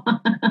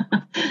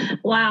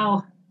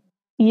 Wow.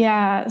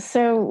 Yeah.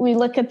 So we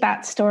look at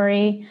that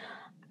story.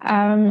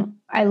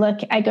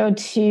 I go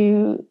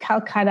to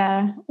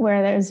Calcutta,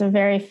 where there's a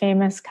very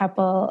famous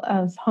couple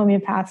of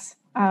homeopaths,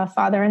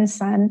 father and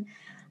son,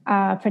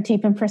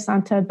 Pradeep and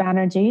Prasanta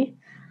Banerjee.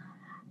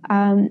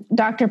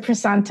 Dr.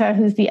 Prasanta,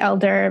 who's the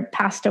elder,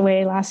 passed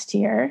away last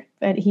year,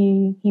 but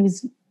he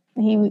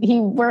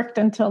worked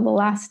until the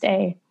last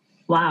day.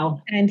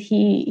 Wow. And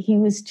he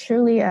was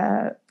truly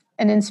an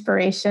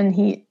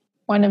inspiration.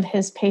 One of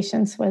his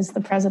patients was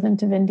the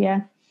president of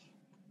India.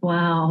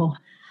 Wow.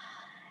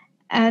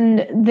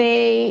 And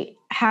they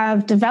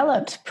have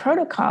developed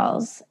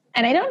protocols.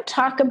 And I don't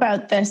talk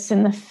about this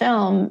in the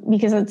film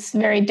because it's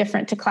very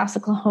different to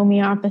classical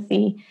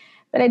homeopathy.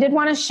 But I did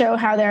want to show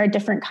how there are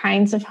different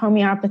kinds of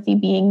homeopathy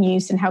being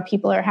used and how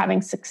people are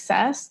having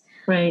success.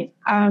 Right.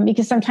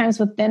 Because sometimes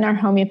within our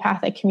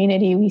homeopathic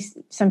community,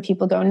 some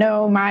people go,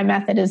 no, my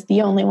method is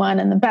the only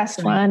one and the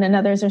best one. And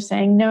others are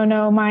saying,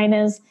 no, mine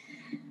is.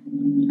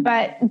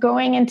 But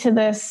going into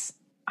this,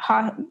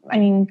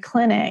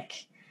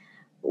 clinic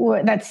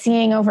that's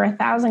seeing over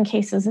 1,000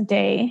 cases a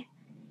day,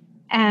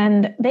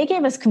 and they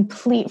gave us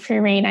complete free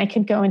rein. I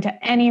could go into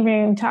any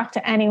room, talk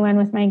to anyone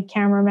with my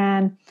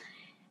cameraman,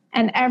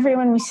 and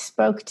everyone we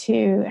spoke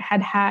to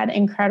had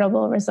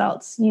incredible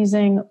results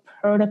using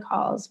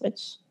protocols,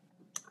 which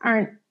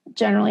aren't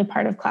generally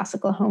part of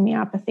classical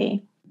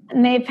homeopathy.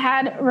 And they've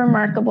had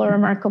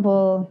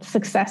remarkable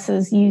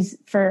successes used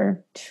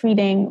for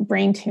treating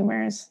brain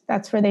tumors.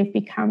 That's where they've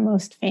become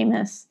most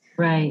famous.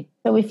 Right.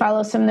 So we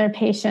follow some of their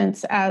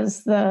patients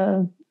as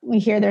we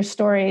hear their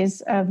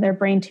stories of their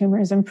brain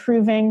tumors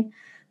improving.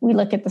 We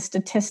look at the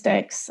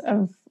statistics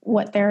of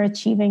what they're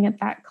achieving at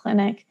that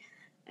clinic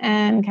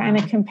and kind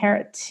of compare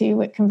it to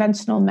what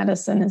conventional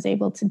medicine is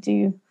able to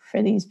do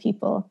for these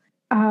people.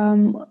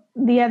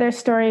 The other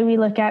story we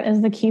look at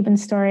is the Cuban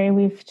story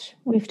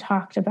we've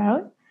talked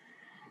about.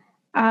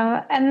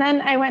 And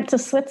then I went to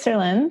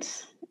Switzerland,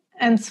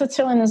 and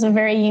Switzerland is a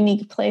very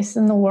unique place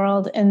in the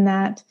world in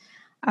that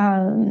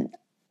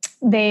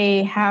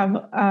they have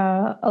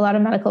a lot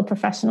of medical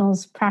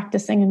professionals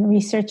practicing and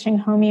researching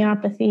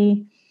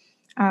homeopathy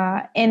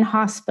in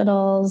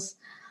hospitals,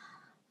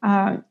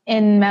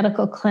 in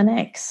medical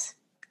clinics.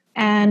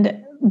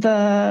 And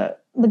the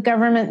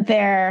government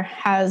there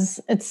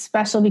it's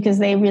special because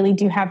they really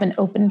do have an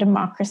open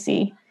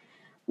democracy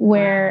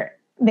where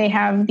they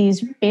have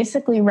these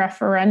basically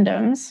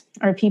referendums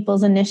or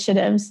people's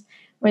initiatives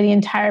where the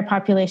entire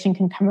population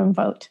can come and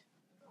vote.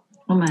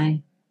 Oh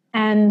my.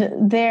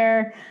 And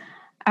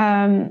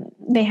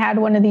they had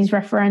one of these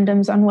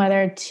referendums on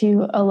whether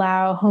to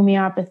allow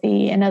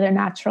homeopathy and other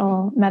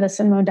natural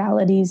medicine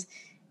modalities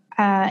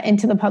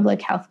into the public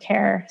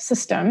healthcare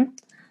system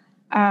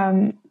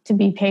to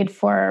be paid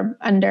for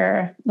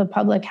under the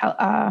public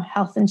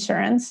health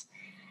insurance.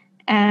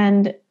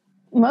 And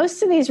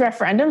most of these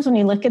referendums, when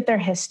you look at their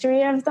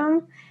history of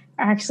them,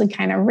 are actually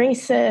kind of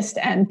racist,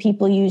 and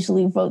people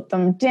usually vote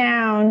them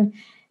down.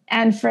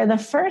 And for the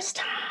first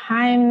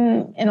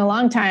time in a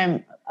long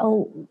time,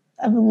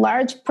 a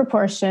large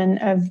proportion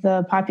of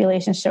the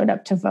population showed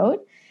up to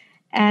vote,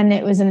 and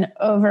it was an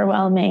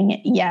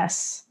overwhelming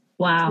yes.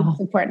 Wow. To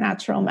support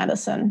natural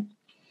medicine.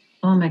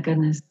 Oh my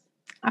goodness.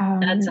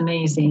 That's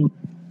amazing.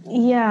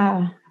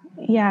 Yeah.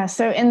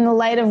 So in the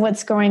light of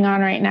what's going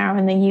on right now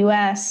in the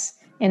US,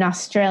 in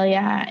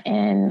Australia,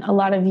 in a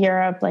lot of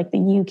Europe, like the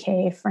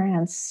UK,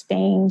 France,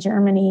 Spain,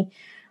 Germany,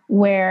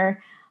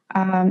 where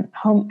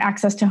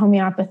access to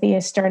homeopathy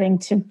is starting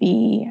to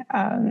be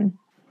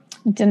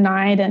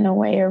denied in a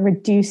way or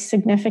reduced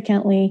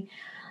significantly.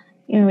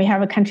 We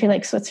have a country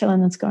like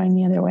Switzerland that's going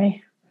the other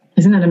way.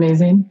 Isn't that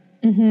amazing?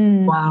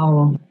 Mm-hmm.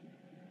 Wow.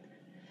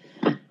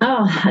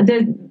 Oh,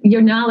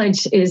 your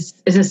knowledge is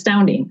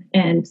astounding,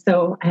 and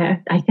so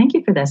I thank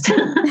you for this.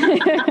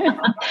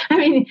 I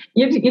mean,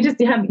 you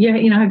just have your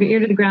ear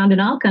to the ground in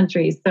all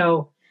countries.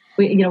 So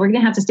we're going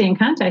to have to stay in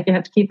contact. You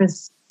have to keep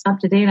us up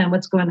to date on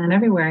what's going on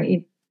everywhere.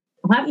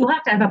 We'll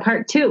have to have a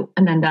part 2,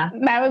 Ananda.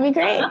 That would be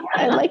great.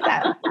 I like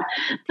that.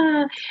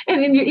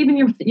 And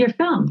even your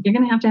film, you're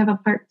going to have a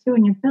part 2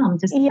 in your film.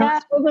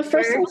 Well, the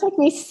first one took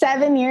me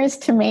 7 years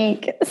to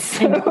make.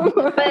 So.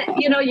 But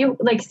you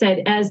like I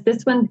said, as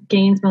this one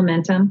gains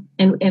momentum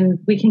and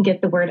we can get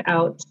the word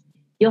out,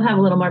 you'll have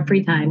a little more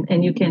free time,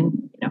 and you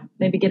can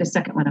maybe get a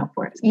second one out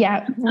for us.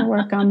 Yeah, we'll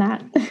work on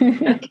that.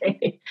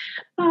 Okay.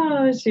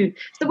 Oh, shoot.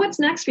 So what's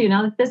next for you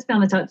now that this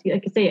film is out?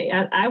 Like I say,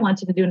 I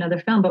want you to do another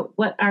film, but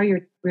what are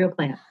your real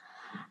plans?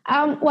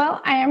 Well,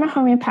 I am a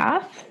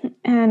homeopath,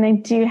 and I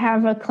do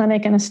have a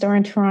clinic and a store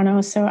in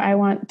Toronto, so I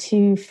want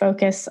to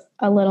focus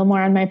a little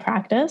more on my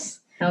practice.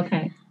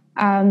 Okay.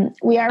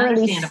 We are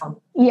released.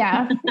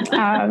 Yeah.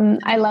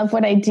 I love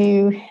what I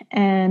do,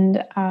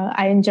 and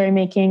I enjoy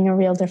making a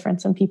real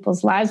difference in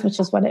people's lives, which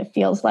is what it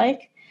feels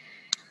like.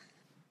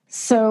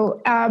 So,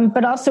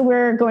 but also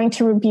we're going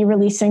to be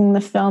releasing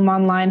the film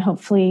online,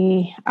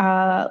 hopefully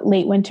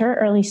late winter,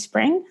 early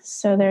spring.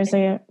 So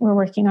we're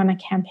working on a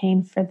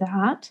campaign for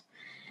that.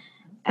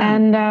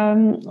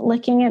 And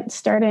looking at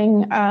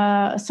starting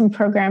some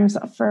programs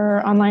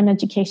for online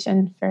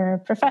education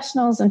for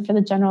professionals and for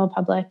the general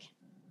public.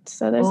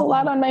 So there's a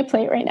lot on my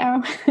plate right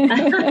now.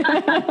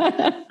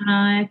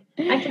 I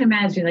can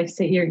imagine, like I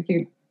say, you're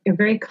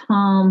very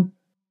calm,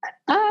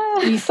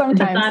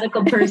 Sometimes.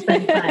 Methodical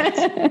person, but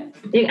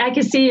I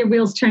can see your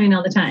wheels turning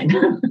all the time.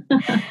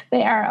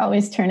 They are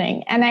always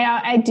turning. And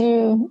I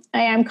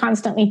am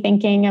constantly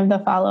thinking of the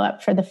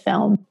follow-up for the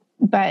film,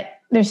 but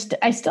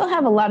I still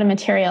have a lot of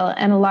material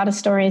and a lot of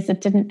stories that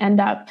didn't end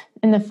up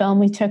in the film.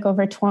 We took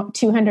over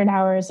 200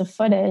 hours of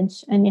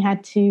footage, and you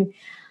had to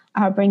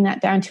bring that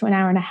down to an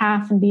hour and a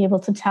half and be able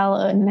to tell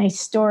a nice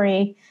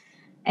story.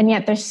 And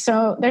yet there's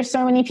so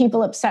many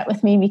people upset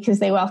with me because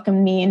they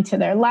welcomed me into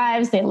their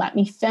lives. They let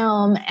me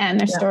film, and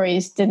their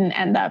stories didn't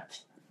end up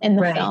in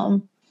the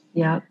film.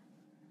 Yeah.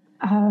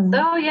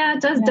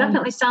 It does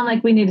definitely sound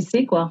like we need a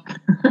sequel.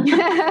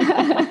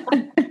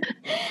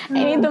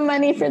 I need the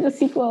money for the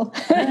sequel.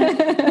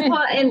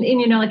 Well, and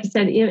like I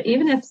said,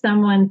 even if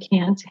someone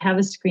can't have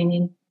a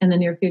screening in the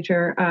near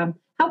future,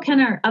 how can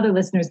our other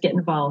listeners get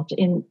involved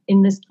in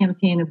this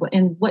campaign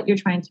and what you're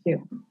trying to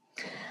do?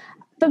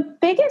 The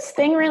biggest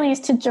thing really is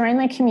to join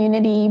the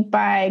community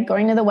by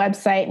going to the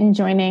website and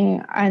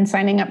joining and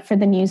signing up for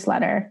the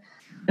newsletter.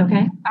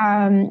 Okay.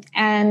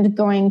 And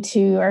going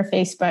to our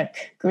Facebook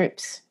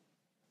groups.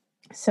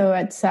 So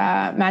it's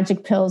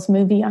Magic Pills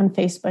Movie on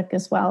Facebook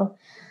as well.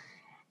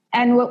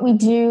 And what we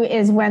do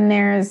is when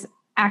there's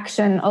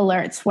action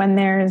alerts, when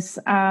there's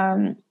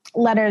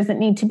letters that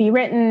need to be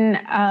written,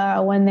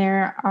 when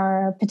there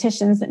are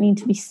petitions that need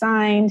to be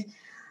signed,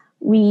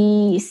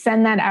 we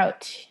send that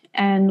out.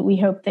 And we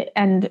hope that,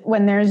 and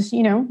when there's,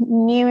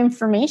 new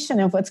information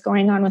of what's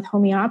going on with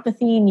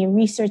homeopathy, new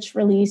research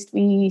released,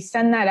 we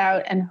send that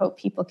out and hope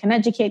people can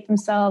educate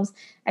themselves,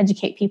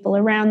 educate people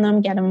around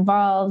them, get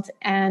involved.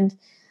 And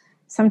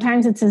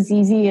sometimes it's as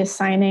easy as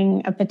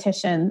signing a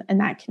petition, and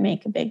that can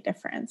make a big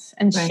difference,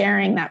 and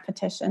sharing that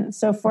petition.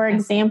 So for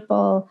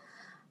example,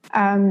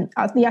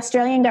 the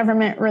Australian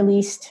government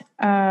released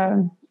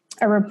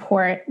a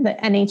report, the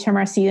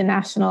NHMRC, the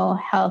National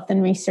Health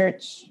and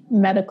Research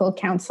Medical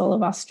Council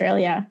of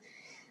Australia.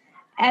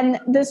 And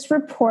this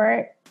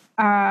report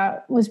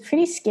was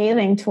pretty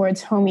scathing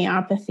towards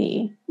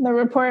homeopathy. The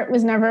report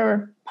was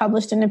never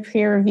published in a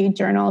peer-reviewed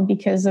journal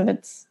because of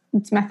its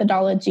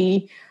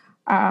methodology,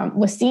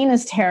 was seen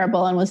as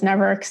terrible and was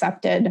never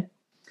accepted.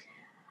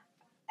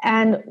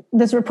 And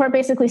this report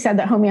basically said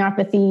that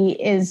homeopathy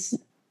is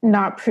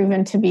not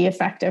proven to be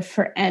effective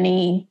for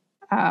any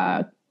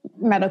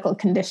medical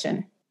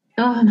condition.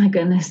 Oh my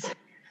goodness.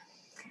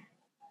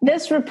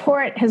 This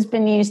report has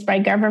been used by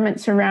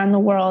governments around the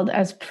world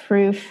as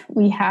proof.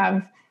 We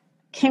have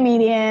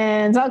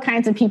comedians, all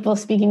kinds of people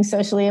speaking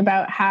socially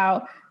about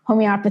how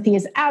homeopathy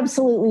has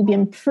absolutely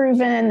been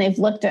proven. They've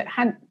looked at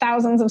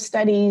thousands of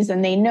studies,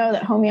 and they know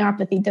that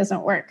homeopathy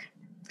doesn't work.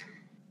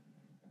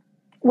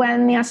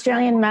 When the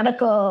Australian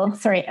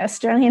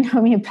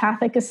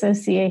Homeopathic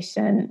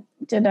Association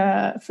did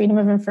a Freedom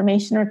of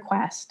Information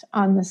request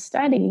on the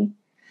study,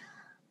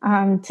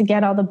 to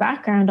get all the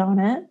background on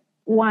it,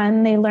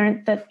 one, they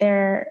learned that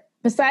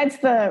besides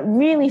the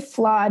really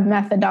flawed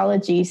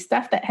methodology,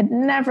 stuff that had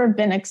never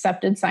been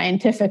accepted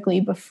scientifically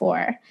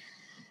before,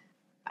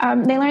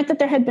 they learned that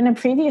there had been a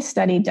previous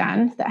study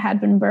done that had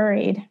been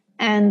buried.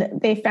 And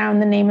they found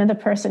the name of the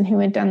person who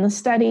had done the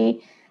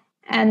study,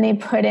 and they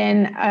put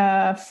in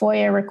a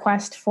FOIA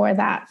request for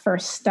that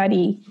first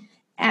study.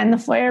 And the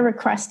FOIA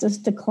request is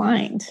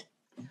declined.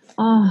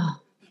 Oh.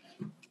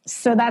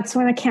 So that's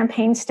when a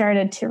campaign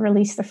started to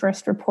release the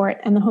first report,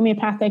 and the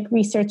Homeopathic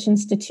Research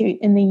Institute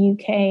in the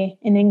UK,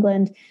 in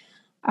England,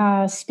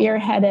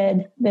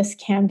 spearheaded this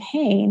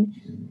campaign.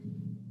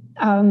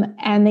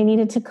 And they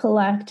needed to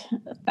collect,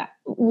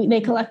 they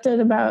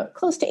collected about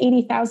close to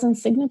 80,000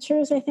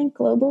 signatures, I think,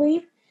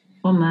 globally.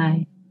 Oh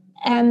my.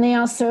 And they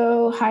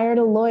also hired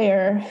a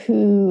lawyer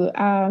who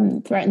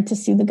threatened to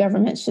sue the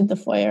government should the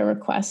FOIA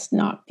request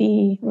not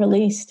be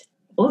released.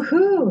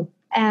 Woohoo!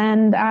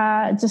 And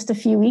just a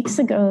few weeks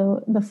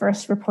ago, the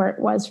first report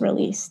was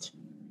released.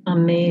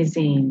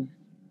 Amazing.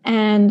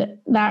 And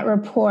that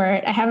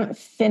report, I haven't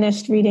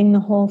finished reading the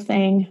whole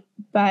thing,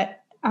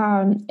 but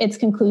its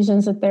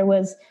conclusions that there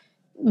was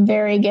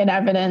very good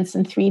evidence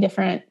in three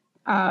different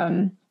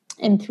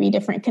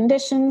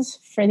conditions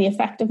for the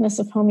effectiveness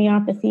of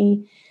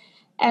homeopathy.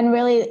 And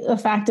really, the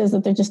fact is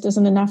that there just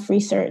isn't enough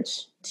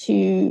research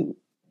to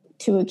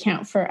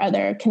account for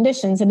other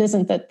conditions. It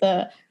isn't that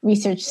the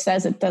research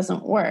says it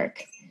doesn't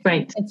work.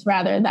 Right. It's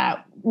rather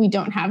that we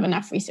don't have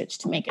enough research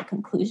to make a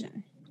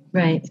conclusion.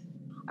 Right.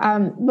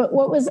 But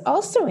what was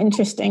also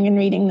interesting in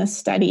reading this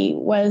study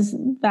was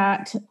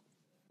that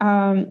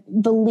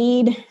the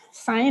lead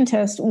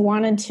scientist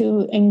wanted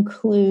to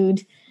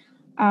include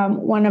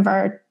one of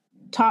our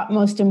top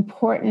most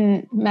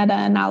important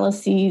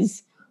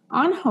meta-analyses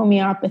on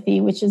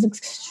homeopathy, which is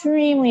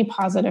extremely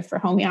positive for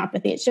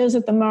homeopathy. It shows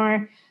that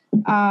the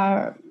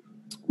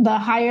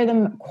higher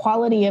the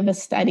quality of a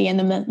study and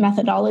the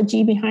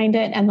methodology behind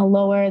it, and the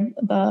lower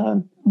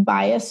the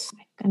bias,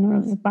 I don't know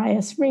if it's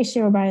bias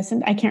ratio or bias,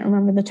 I can't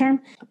remember the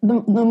term,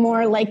 the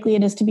more likely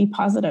it is to be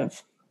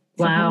positive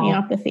for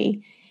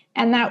homeopathy.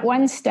 And that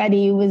one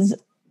study was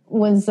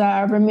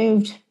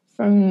removed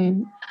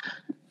from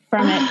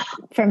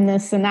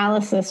this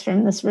analysis,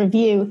 from this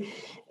review,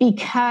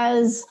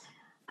 because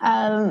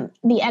the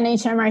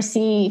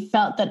NHMRC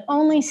felt that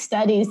only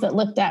studies that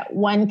looked at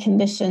one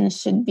condition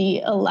should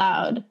be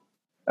allowed,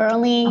 or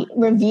only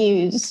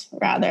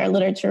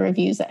literature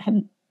reviews that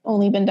had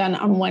only been done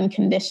on one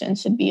condition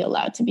should be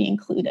allowed to be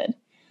included.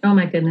 Oh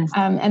my goodness.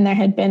 And there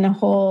had been a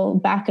whole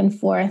back and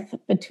forth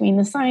between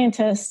the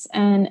scientists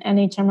and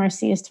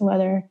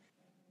NHMRC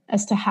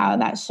as to how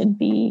that should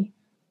be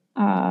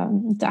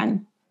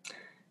done.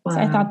 Wow. So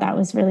I thought that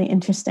was really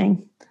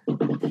interesting.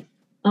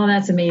 Oh,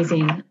 that's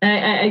amazing.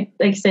 I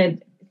like I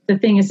said, the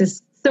thing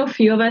is so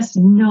few of us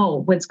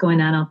know what's going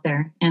on out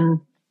there.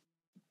 And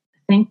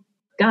thank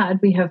God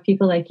we have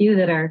people like you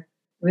that are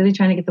really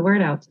trying to get the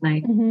word out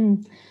tonight.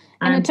 Mm-hmm.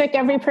 And it took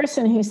every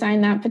person who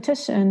signed that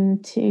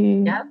petition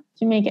to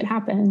make it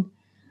happen.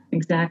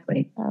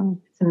 Exactly. So,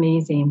 it's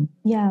amazing.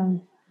 Yeah.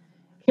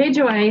 Okay,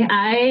 Joy,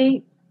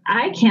 I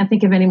can't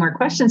think of any more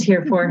questions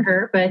here for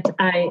her, but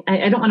I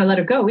don't want to let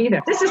her go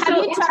either. This is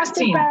so interesting.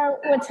 Have you talked about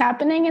what's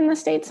happening in the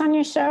States on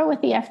your show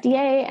with the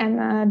FDA and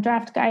the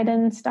draft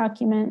guidance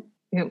document?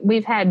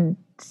 We've had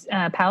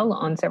Paola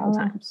on several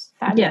times.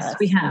 Fabulous. Yes,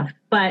 we have.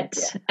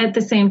 But at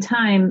the same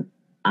time,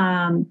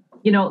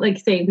 like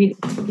say, we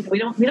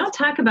don't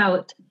talk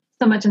about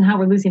so much on how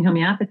we're losing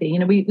homeopathy.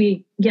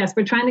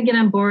 We're trying to get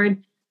on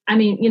board. I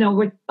mean,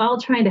 we're all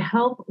trying to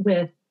help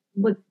with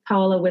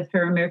Paola with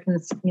her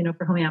Americans,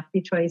 for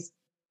Homeopathy Choice.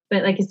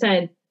 But like I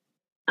said,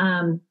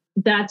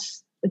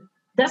 that's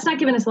not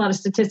giving us a lot of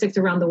statistics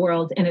around the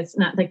world, and it's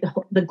not like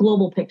the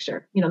global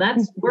picture.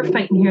 We're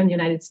fighting here in the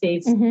United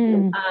States.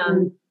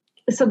 Mm-hmm.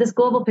 So this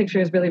global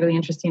picture is really, really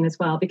interesting as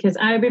well, because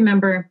I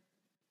remember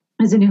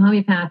as a new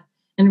homeopath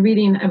and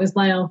reading, I was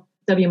Lyle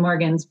W.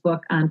 Morgan's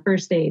book on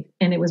first aid,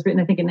 and it was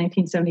written, I think, in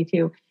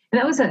 1972. And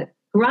that was a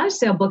garage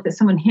sale book that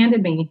someone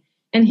handed me.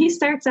 And he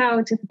starts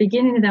out at the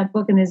beginning of that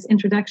book in his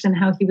introduction,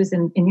 how he was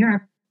in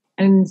Europe,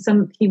 and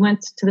he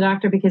went to the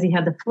doctor because he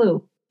had the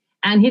flu.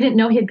 And he didn't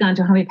know he had gone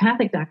to a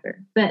homeopathic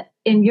doctor. But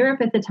in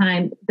Europe at the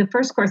time, the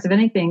first course of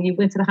anything, you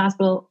went to the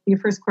hospital, your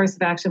first course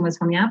of action was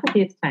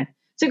homeopathy at the time.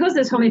 So he goes to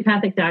this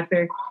homeopathic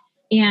doctor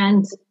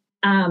and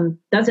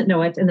doesn't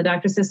know it. And the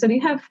doctor says, so do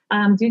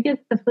you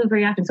get the flu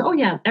very often? So, oh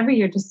yeah, every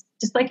year, just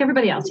like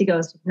everybody else. He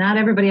goes, not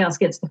everybody else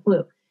gets the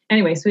flu.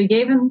 Anyway, so he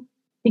gave him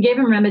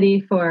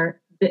remedy for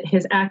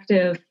his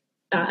active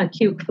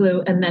acute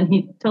flu. And then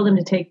he told him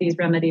to take these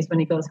remedies when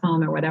he goes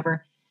home or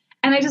whatever.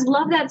 And I just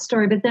love that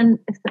story. But then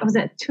was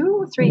that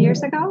 2 or 3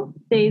 years ago?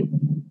 They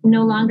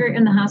no longer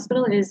in the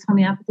hospital is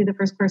homeopathy the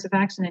first course of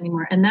action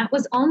anymore. And that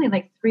was only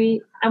like 3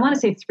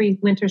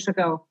 winters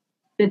ago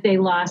that they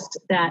lost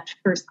that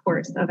first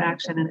course of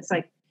action. And it's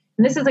like,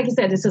 and this is, like you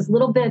said, this is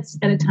little bits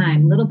at a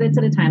time,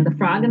 the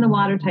frog in the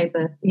water type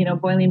of,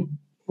 boiling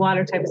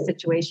water type of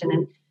situation.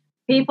 And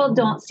people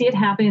don't see it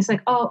happening. It's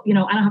like, oh, I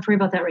don't have to worry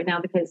about that right now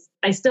because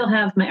I still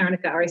have my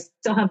arnica or I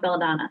still have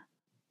belladonna.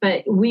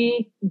 But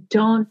we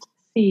don't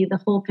see the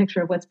whole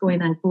picture of what's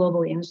going on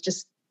globally. And it's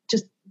just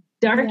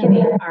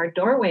darkening our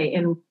doorway.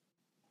 And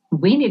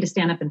we need to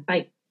stand up and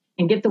fight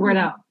and get the word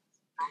out.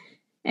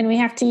 And we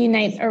have to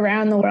unite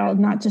around the world,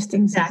 not just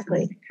in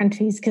specific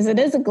countries, because it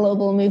is a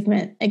global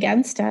movement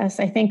against us.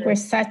 I think we're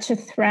such a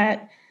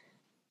threat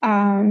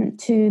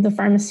to the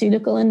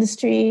pharmaceutical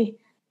industry.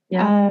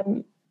 Yeah.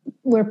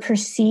 We're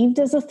perceived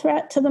as a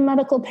threat to the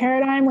medical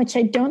paradigm, which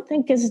I don't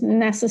think is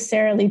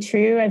necessarily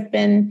true. I've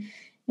been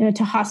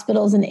to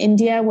hospitals in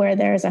India where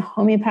there's a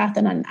homeopath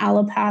and an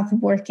allopath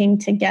working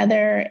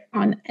together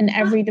in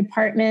every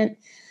department.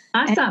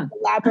 Awesome. And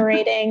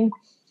collaborating.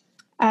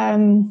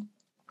 But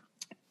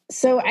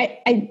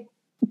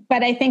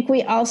I think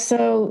we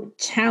also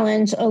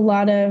challenge a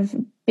lot of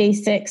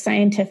basic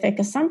scientific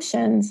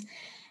assumptions.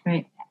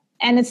 Right.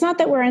 And it's not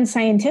that we're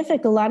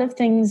unscientific. A lot of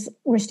things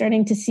we're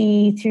starting to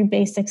see through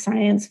basic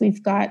science.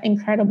 We've got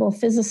incredible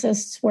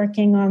physicists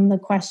working on the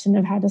question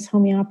of how does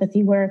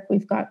homeopathy work.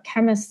 We've got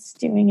chemists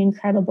doing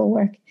incredible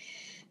work.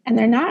 And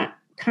they're not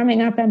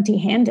coming up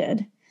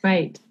empty-handed.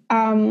 Right.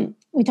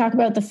 We talk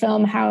about the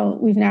film, how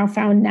we've now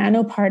found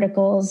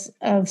nanoparticles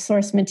of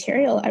source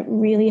material at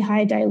really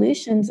high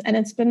dilutions, and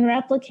it's been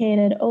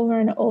replicated over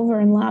and over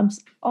in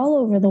labs all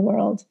over the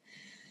world.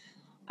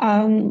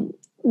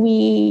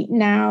 We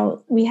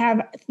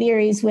have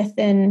theories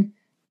within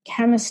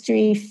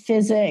chemistry,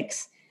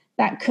 physics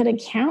that could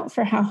account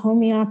for how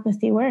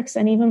homeopathy works,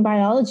 and even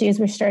biology, as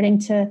we're starting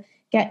to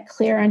get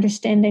clear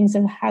understandings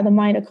of how the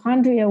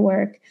mitochondria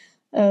work,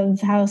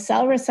 of how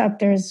cell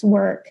receptors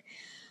work.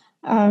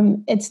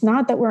 It's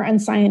not that we're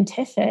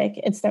unscientific,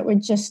 it's that we're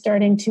just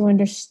starting to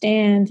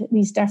understand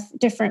these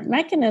different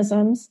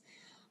mechanisms,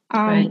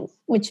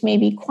 which may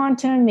be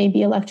quantum,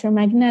 maybe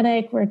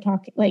electromagnetic. We're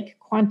talking like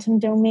quantum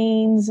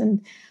domains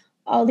and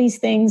all these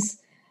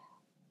things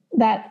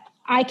that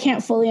I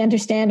can't fully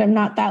understand. I'm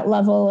not that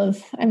level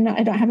of, I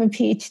don't have a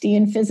PhD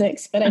in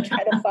physics, but I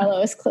try to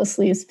follow as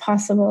closely as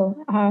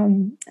possible.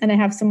 And I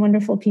have some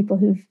wonderful people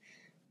who've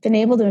been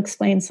able to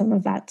explain some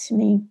of that to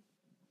me.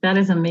 That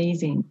is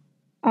amazing.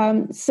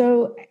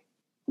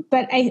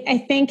 But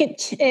I think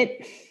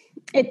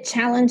it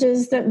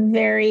challenges the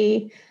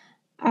very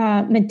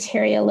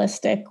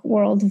materialistic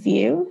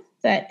worldview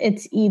that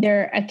it's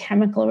either a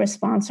chemical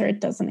response or it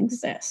doesn't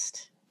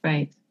exist.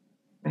 Right.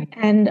 Right.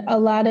 And a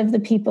lot of the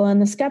people in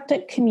the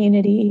skeptic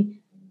community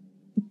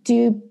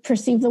do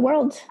perceive the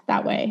world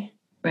that way.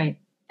 Right.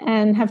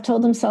 And have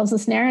told themselves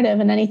this narrative,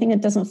 and anything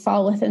that doesn't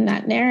fall within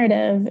that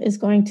narrative is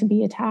going to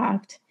be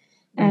attacked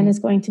and is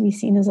going to be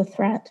seen as a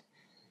threat.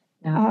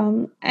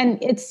 Yeah.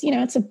 And it's,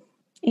 it's a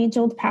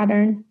age-old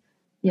pattern.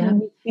 Yeah.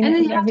 And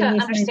then you have to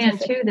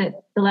understand too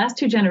that the last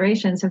two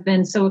generations have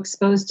been so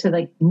exposed to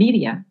like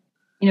media.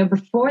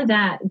 Before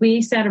that,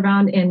 we sat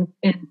around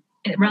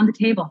around the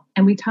table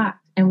and we talked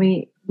and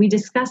we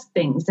discussed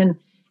things. And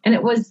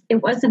it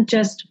wasn't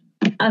just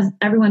us,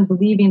 everyone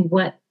believing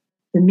what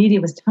the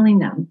media was telling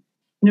them,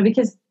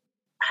 because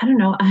I don't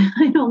know,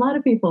 I know a lot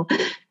of people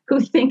who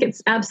think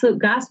it's absolute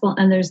gospel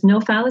and there's no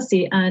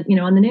fallacy on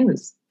the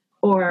news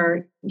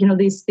or,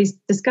 these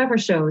Discover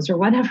shows or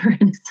whatever.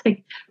 And it's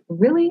like,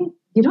 really?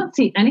 You don't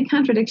see any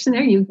contradiction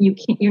there. You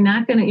can't, you're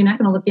not going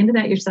to look into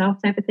that yourself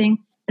type of thing.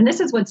 And this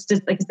is what's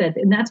just, like I said,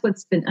 and that's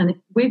what's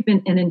we've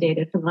been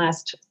inundated for the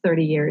last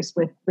 30 years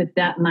with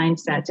that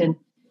mindset. And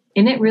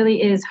it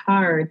really is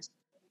hard,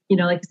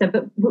 like I said,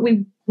 but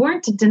we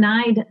weren't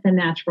denied the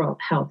natural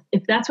health.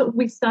 If that's what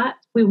we thought,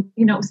 it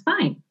was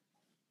fine.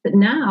 But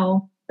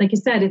now, like you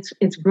said,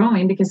 it's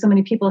growing because so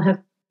many people have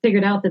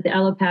figured out that the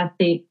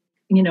allopathic,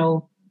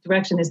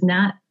 direction is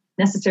not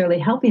necessarily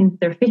helping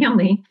their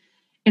family.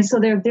 And so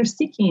they're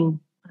seeking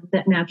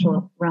that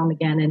natural realm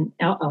again. And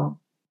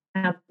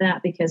have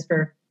that because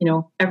for,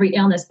 every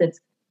illness that's,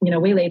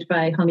 waylaid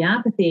by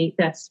homeopathy,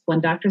 that's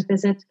one doctor's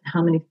visit,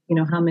 how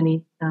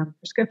many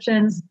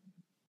prescriptions.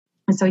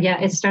 And so, yeah,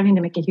 it's starting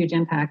to make a huge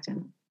impact.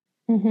 And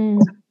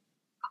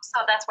so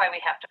that's why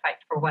we have to fight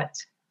for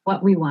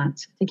what we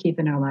want to keep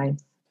in our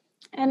lives.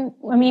 And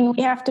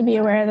we have to be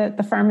aware that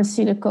the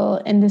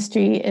pharmaceutical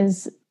industry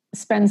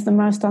spends the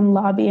most on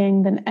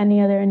lobbying than any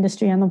other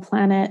industry on the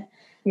planet.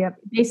 Yep.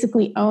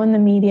 Basically own the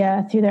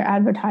media through their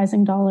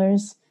advertising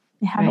dollars.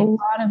 They have a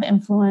lot of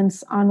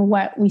influence on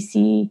what we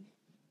see,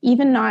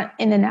 even not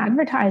in an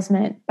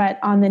advertisement, but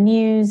on the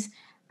news,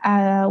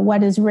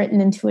 what is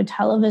written into a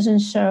television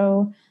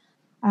show.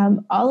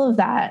 All of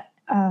that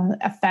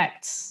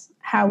affects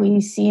how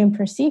we see and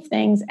perceive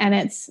things. And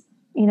it's,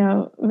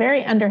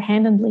 very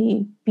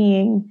underhandedly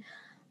being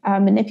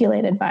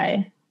manipulated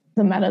by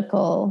the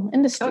medical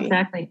industry. Oh,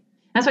 exactly.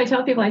 That's why I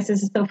tell people, I say,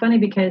 this is so funny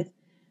because,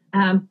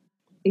 I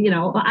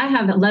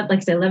have,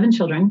 11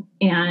 children,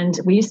 and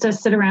we used to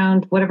sit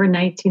around whatever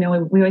night, we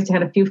always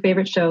had a few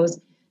favorite shows.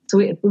 So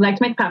we like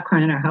to make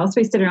popcorn in our house.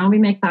 We sit around, we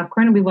make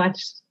popcorn, and we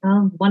watched,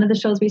 one of the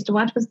shows we used to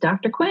watch was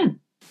Dr. Quinn.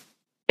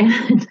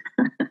 And,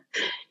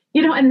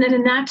 and then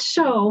in that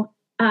show,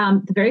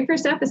 the very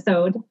first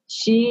episode,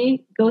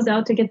 she goes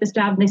out to get this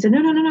job, and they said,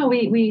 no,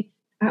 we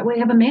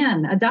have a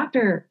man, a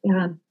doctor,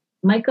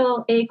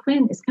 Michael A.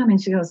 Quinn is coming.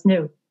 She goes,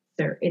 no,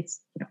 sir,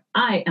 it's,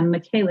 I am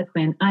Michaela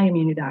Quinn. I am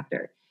your new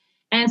doctor.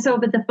 And so,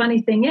 but the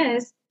funny thing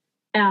is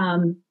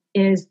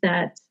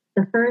that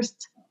the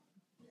first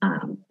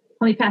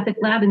homeopathic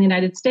lab in the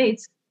United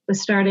States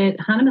was started,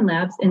 Hahnemann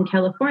Labs in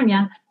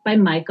California, by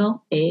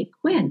Michael A.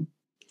 Quinn.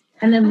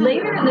 And then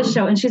later in the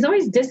show, and she's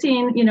always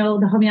dissing,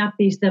 the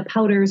homeopathy, the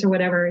powders or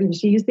whatever, and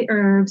she used the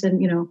herbs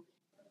and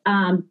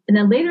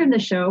then later in the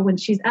show, when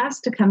she's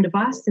asked to come to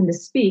Boston to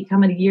speak, how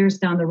many years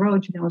down the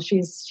road,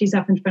 she's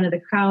up in front of the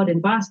crowd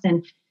in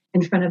Boston,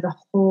 in front of the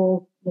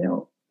whole,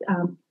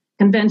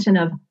 convention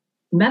of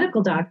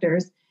medical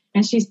doctors.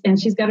 And she's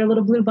got her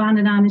little blue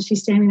bonnet on, and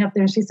she's standing up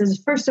there and she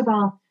says, first of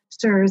all,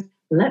 sirs,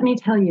 let me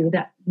tell you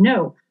that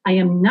no, I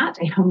am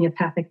not a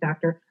homeopathic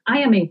doctor. I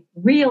am a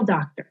real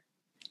doctor.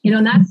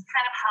 And that's kind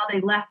of how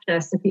they left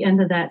us at the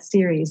end of that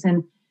series.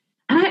 And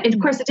of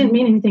course, it didn't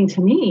mean anything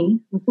to me,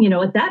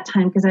 at that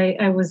time, because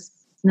I was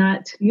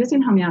not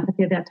using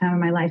homeopathy at that time in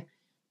my life,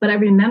 but I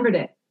remembered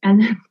it. And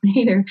then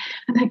later,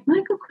 I'm like,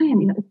 Michael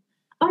Quinn,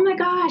 oh my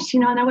gosh,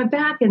 and I went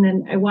back and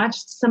then I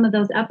watched some of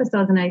those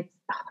episodes and I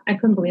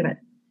couldn't believe it.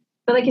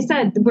 But like you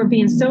said, we're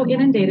being so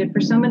inundated for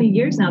so many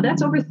years now.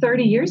 That's over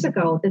 30 years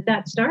ago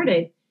that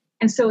started.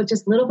 And so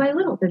just little by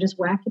little, they're just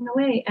whacking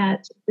away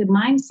at the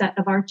mindset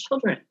of our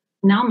children.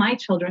 Now my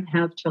children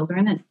have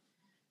children. And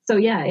so,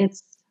 yeah,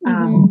 it's, like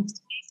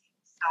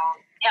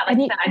I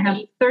said, I have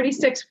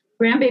 36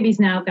 grandbabies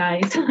now,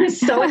 guys.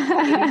 So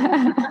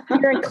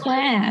you're a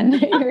clan.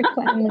 You're a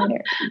clan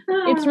leader.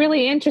 It's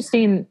really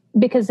interesting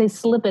because they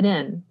slip it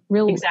in.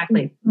 Really,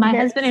 exactly. My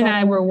husband and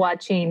I were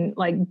watching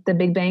like the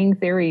Big Bang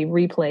Theory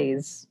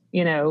replays,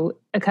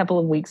 a couple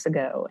of weeks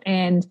ago,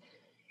 and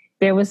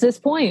there was this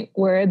point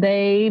where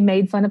they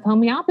made fun of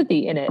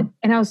homeopathy in it,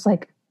 and I was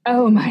like,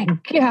 oh my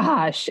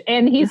gosh.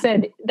 And he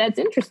said, that's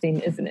interesting,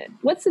 isn't it?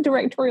 What's the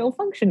directorial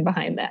function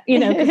behind that? We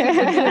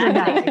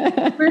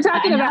were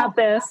talking about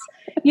this,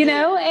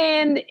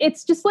 and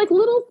it's just like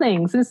little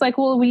things. And it's like,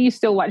 well, will you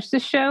still watch the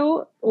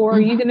show, or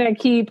are you going to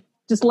keep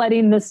just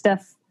letting this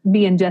stuff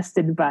be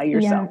ingested by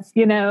yourself,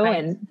 Right.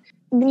 And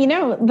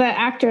the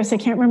actress, I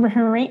can't remember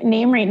her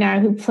name right now,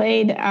 who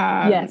played,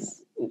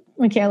 yes.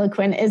 Michaela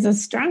Quinn, is a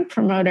strong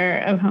promoter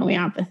of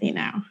homeopathy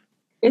now.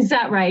 Is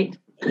that right?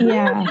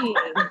 Yeah.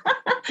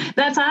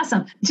 That's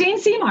awesome. Jane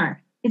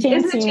Seymour. Jane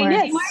Isn't it Seymour.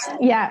 Jane Seymour?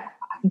 Yeah.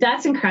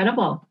 That's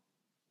incredible.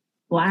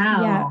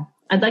 Wow. Yeah.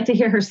 I'd like to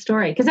hear her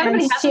story because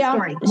everybody has a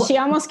story. She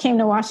almost came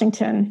to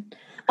Washington.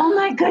 Oh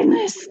my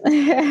goodness.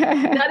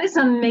 That is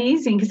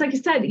amazing. Because like I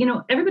said,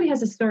 everybody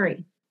has a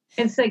story.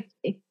 It's like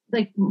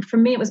for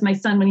me, it was my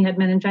son when he had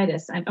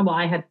meningitis.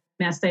 I had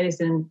mastitis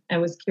and I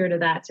was cured of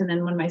that. And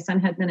then when my son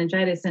had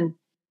meningitis and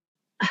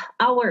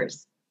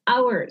hours,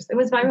 it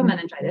was viral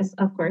meningitis,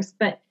 of course,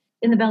 but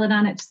in the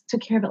belladonna, it just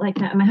took care of it like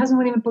that. And my husband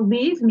wouldn't even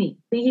believe me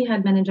that he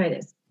had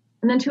meningitis.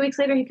 And then 2 weeks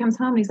later, he comes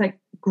home and he's like,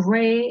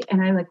 gray.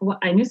 And I like, what?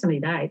 I knew somebody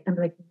died. I'm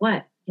like,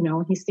 what?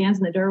 He stands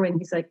in the doorway and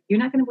he's like, you're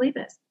not going to believe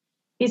this.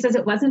 He says,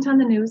 it wasn't on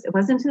the news. It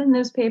wasn't in the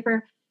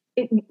newspaper.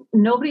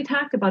 Nobody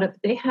talked about it.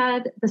 But they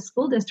had the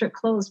school district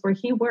closed where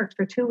he worked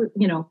for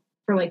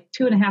for like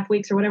 2.5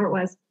 weeks or whatever it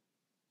was.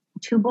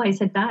 2 boys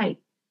had died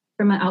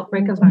from an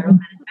outbreak of viral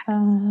meningitis.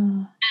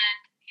 And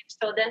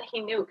so then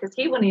he knew, because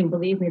he wouldn't even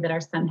believe me that our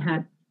son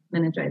had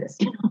meningitis,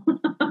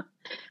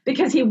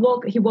 because he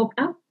woke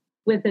up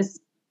with this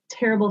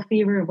terrible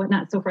fever and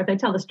whatnot, so forth. I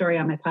tell the story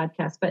on my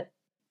podcast, but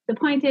the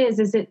point is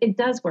it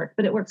does work,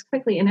 but it works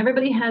quickly, and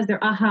everybody has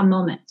their aha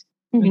moment,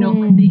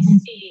 when they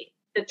see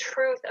the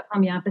truth of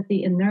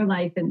homeopathy in their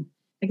life. And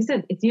like I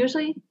said, it's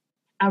usually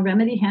a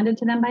remedy handed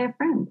to them by a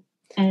friend,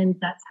 and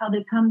that's how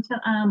they come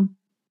to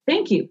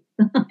thank you.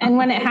 And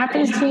when it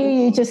happens to you,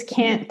 you just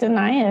can't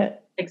deny it.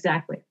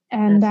 Exactly.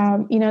 And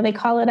they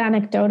call it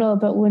anecdotal,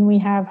 but when we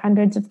have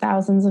hundreds of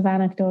thousands of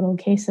anecdotal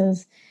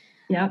cases,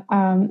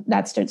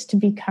 that starts to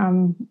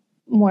become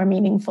more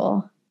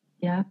meaningful.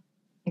 Yeah,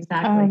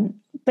 exactly.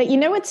 But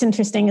what's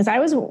interesting is I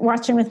was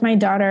watching with my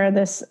daughter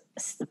this,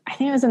 I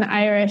think it was an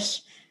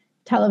Irish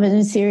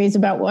television series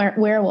about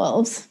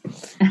werewolves,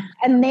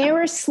 and they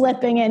were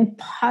slipping in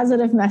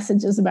positive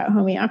messages about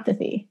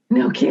homeopathy.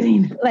 No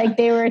kidding. Like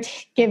they were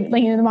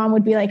the mom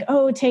would be like,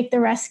 "Oh, take the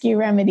rescue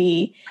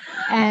remedy,"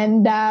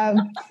 and they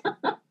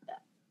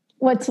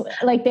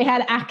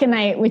had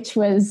aconite, which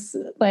was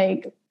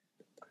like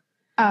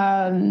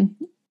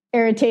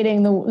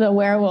irritating the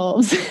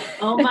werewolves.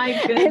 Oh my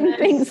goodness. And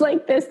things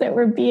like this that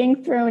were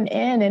being thrown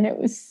in. And it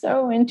was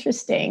so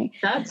interesting.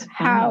 That's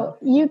how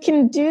you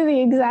can do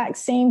the exact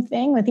same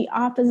thing with the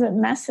opposite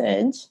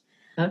message.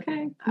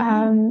 Okay.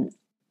 And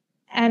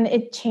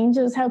it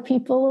changes how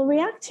people will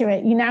react to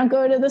it. You now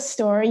go to the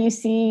store, you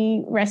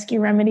see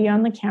rescue remedy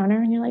on the counter,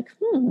 and you're like,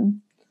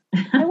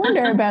 I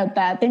wonder about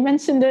that. They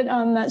mentioned it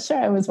on that show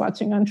I was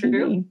watching on TV.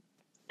 True.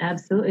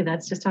 Absolutely.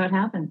 That's just how it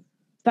happens.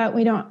 But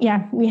we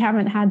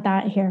haven't had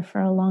that here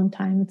for a long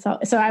time. So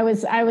I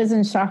was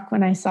in shock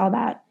when I saw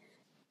that.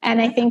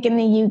 And I think in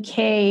the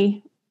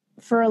UK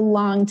for a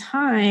long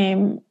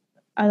time,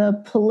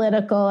 the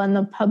political and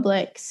the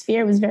public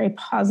sphere was very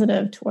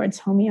positive towards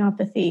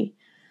homeopathy.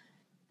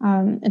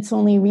 It's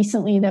only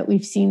recently that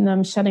we've seen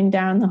them shutting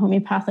down the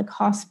homeopathic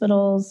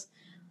hospitals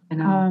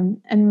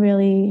and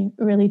really,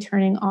 really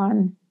turning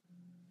on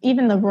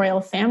even the royal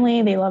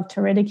family. They love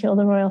to ridicule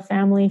the royal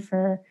family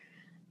for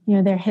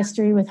their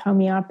history with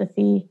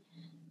homeopathy.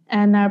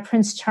 And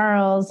Prince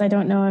Charles, I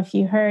don't know if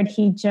you heard,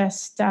 he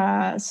just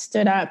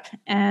stood up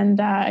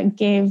and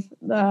gave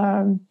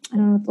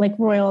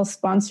royal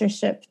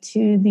sponsorship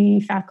to the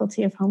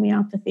Faculty of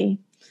Homeopathy.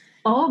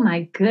 Oh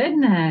my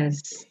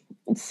goodness.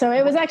 So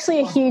it was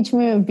actually a huge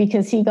move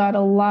because he got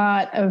a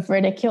lot of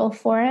ridicule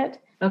for it.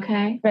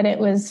 Okay. But it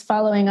was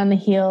following on the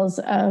heels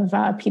of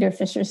Peter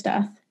Fisher's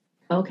death.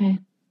 Okay.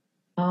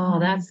 Oh,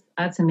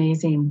 that's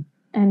amazing.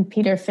 And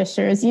Peter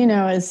Fisher, as you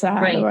know, is the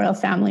royal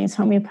family's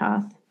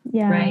homeopath.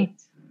 Yeah. Right.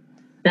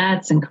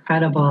 That's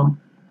incredible.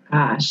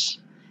 Gosh.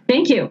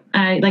 Thank you.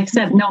 Like I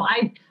said, no,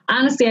 I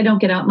don't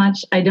get out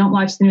much. I don't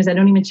watch the news. I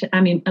don't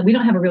even, we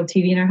don't have a real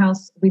TV in our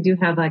house. We do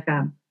have like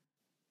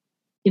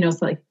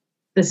it's like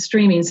the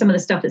streaming, some of the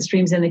stuff that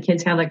streams in, the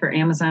kids have like our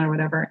Amazon or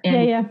whatever.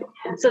 And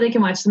so they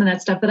can watch some of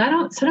that stuff, but I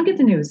don't get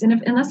the news. And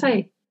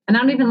I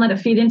don't even let it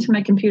feed into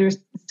my computer.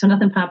 So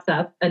nothing pops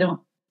up. I don't,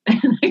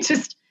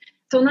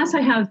 so unless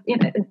I have,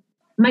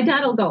 my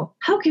dad will go,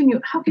 how can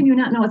you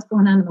not know what's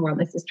going on in the world?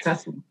 I says,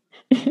 trust me.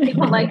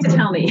 People like to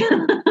tell me,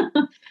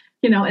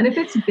 and if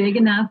it's big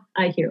enough,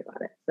 I hear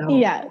about it. So,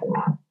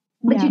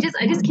 but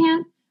I just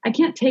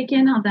can't take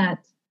in all that,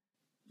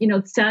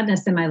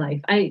 sadness in my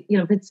life.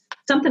 If it's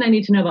something I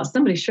need to know about,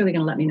 somebody's surely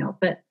going to let me know,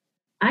 but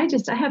I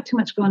have too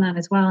much going on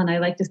as well. And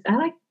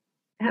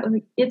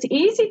it's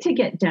easy to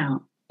get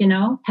down,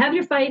 have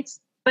your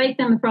fights, fight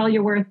them for all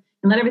you're worth,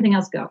 and let everything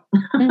else go.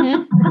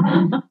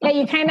 Mm-hmm. Yeah,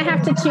 you kind of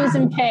have to choose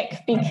and pick.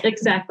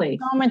 Exactly.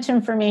 So much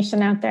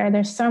information out there.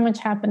 There's so much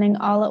happening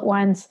all at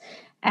once.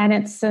 And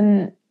it's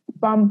a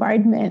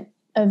bombardment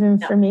of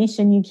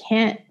information. You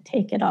can't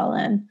take it all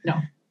in.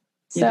 No.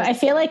 So I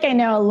feel like I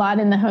know a lot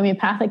in the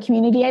homeopathic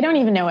community. I don't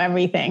even know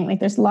everything. Like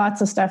there's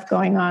lots of stuff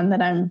going on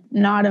that I'm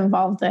not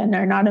involved in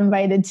or not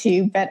invited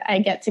to, but I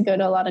get to go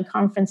to a lot of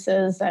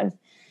conferences.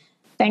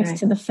 Thanks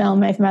to the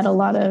film, I've met a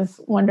lot of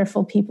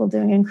wonderful people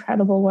doing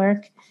incredible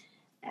work.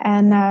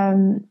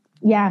 And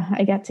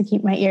I get to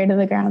keep my ear to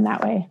the ground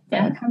that way.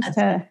 But when it comes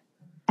to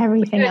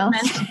everything else.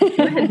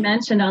 You had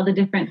mentioned all the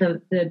different,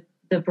 the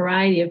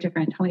variety of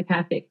different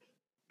homeopathic,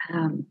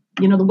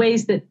 the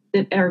ways that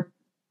our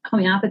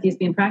homeopathy is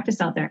being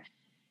practiced out there.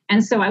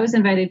 And so I was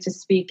invited to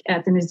speak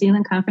at the New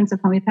Zealand Conference of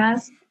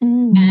Homeopaths.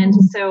 Mm-hmm. And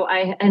so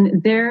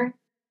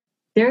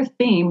their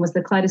theme was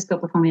the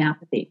kaleidoscope of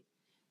homeopathy.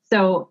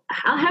 So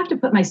I'll have to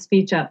put my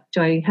speech up,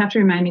 Joy. You have to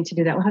remind me to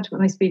do that. We'll have to put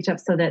my speech up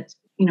so that,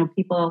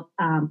 people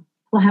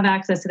will have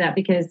access to that,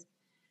 because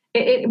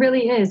it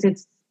really is.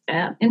 It's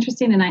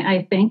interesting. And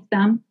I thank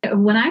them.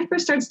 When I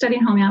first started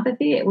studying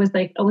homeopathy, it was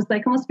like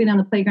almost being on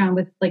the playground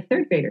with like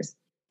third graders.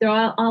 They're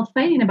all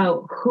fighting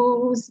about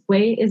whose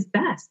way is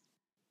best.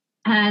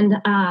 And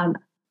I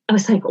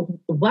was like,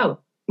 whoa,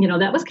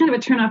 that was kind of a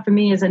turnoff for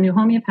me as a new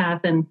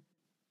homeopath.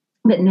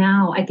 But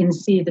now I can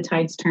see the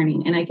tides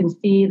turning, and I can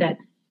see that,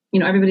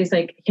 everybody's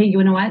like, hey,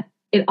 you know what?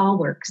 It all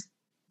works.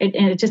 And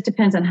it just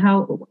depends on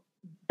how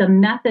the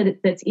method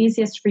that's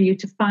easiest for you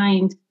to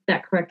find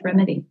that correct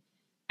remedy.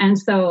 And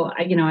so,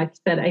 I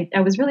said,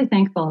 I was really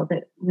thankful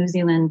that New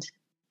Zealand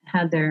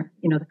had their,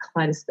 the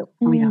kaleidoscope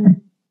homeopathy.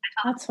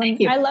 That's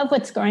wonderful. I love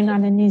what's going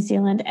on in New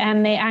Zealand.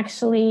 And they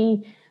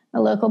actually,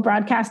 a local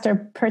broadcaster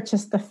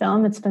purchased the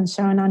film. It's been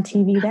shown on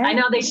TV there. I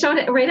know, they showed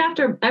it right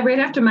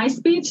after my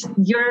speech.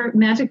 Your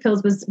magic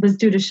pills was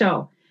due to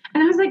show,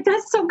 and I was like,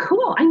 "That's so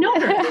cool! I know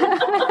her."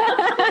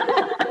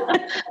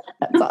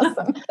 That's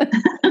awesome.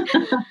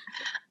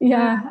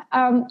 Yeah,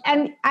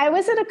 and I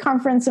was at a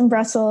conference in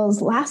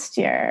Brussels last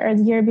year or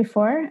the year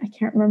before. I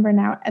can't remember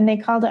now, and they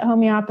called it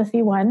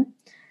Homeopathy One.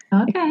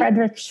 Okay. Like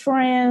Frederick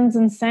Schroyens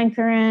and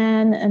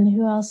Sankaran, and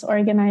who else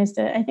organized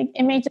it? I think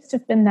it may just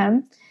have been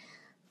them,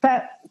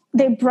 but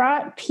they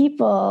brought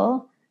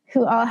people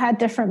who all had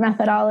different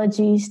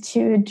methodologies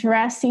to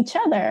address each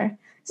other.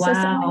 Wow. So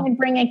someone would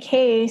bring a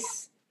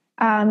case,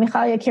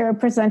 Michalia Kira would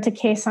present a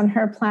case on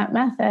her plant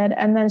method,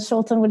 and then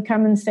Schulten would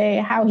come and say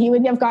how he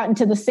would have gotten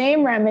to the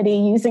same remedy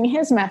using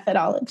his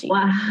methodology.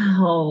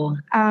 Wow.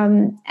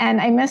 And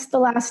I missed the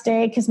last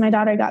day because my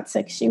daughter got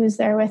sick. She was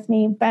there with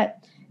me, but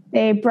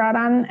they brought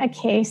on a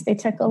case, they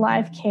took a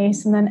live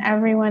case, and then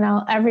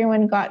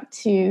everyone got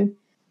to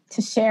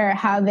share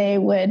how they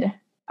would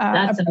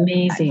that's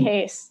amazing. That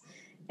case.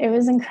 It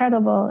was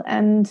incredible.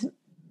 And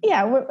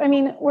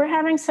we're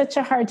having such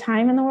a hard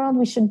time in the world.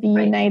 We should be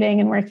uniting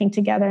and working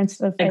together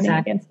instead of fighting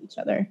against each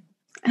other.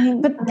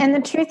 And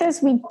the truth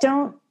is, we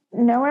don't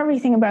know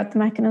everything about the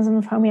mechanism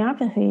of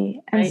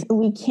homeopathy. And so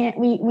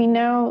we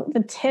know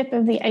the tip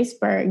of the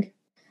iceberg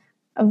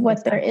of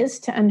what there is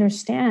to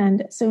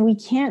understand. So we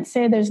can't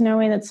say there's no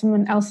way that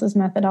someone else's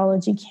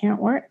methodology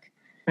can't work.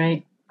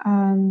 Right.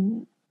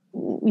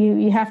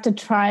 You have to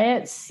try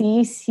it,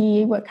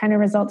 see what kind of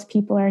results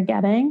people are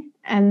getting,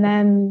 and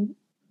then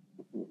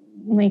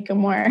make a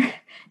more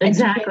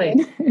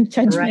judgment.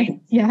 Right.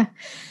 Yeah.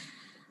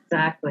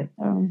 Exactly.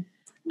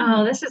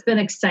 This has been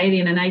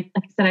exciting. And like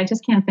I said, I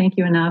just can't thank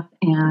you enough.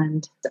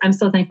 And I'm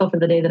so thankful for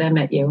the day that I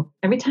met you.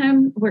 Every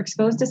time we're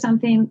exposed to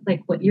something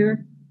like what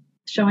you're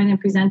showing and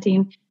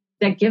presenting,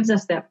 that gives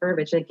us that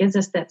verbiage, that gives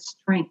us that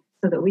strength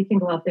so that we can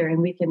go out there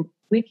and we can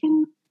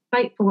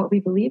fight for what we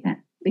believe in.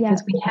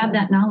 Because we have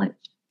that knowledge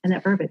and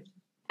that verbiage.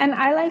 And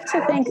I like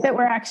to think that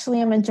we're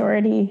actually a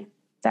majority,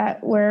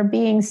 that we're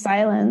being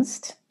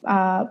silenced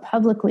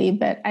publicly,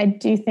 but I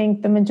do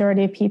think the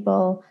majority of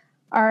people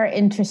are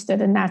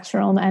interested in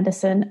natural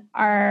medicine,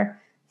 are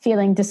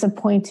feeling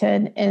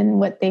disappointed in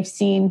what they've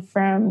seen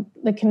from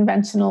the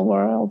conventional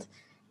world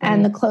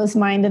and the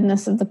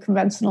closed-mindedness of the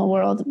conventional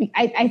world.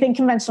 I think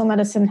conventional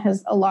medicine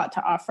has a lot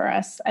to offer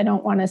us. I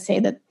don't want to say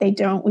that they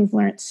don't. We've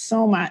learned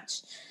so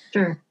much.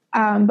 Sure.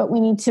 But we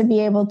need to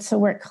be able to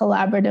work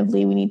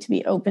collaboratively. We need to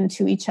be open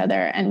to each other,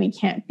 and we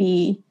can't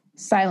be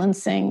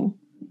silencing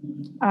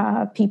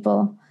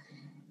people.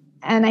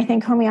 And I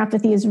think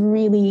homeopathy is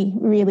really,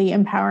 really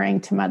empowering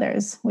to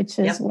mothers, which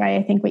is why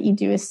I think what you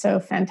do is so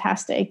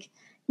fantastic.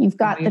 You've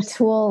got the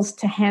tools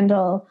to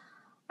handle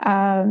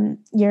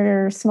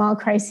your small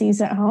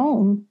crises at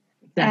home.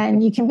 Exactly.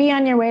 And you can be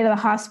on your way to the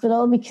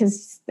hospital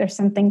because there's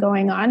something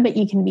going on, but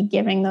you can be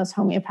giving those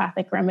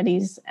homeopathic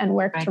remedies and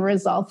work to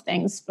resolve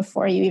things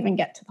before you even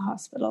get to the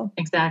hospital.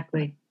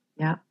 Exactly.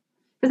 Yeah.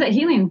 Because that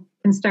healing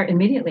can start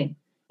immediately.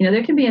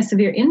 There can be a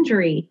severe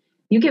injury.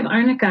 You give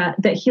arnica,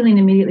 that healing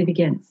immediately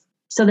begins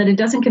so that it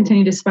doesn't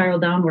continue to spiral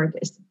downward,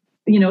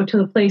 to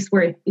the place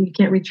where you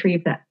can't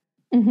retrieve that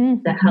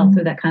health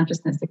or that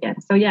consciousness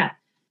again. So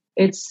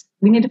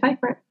we need to fight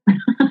for it.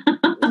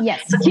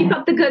 Yes. So keep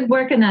up the good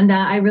work, and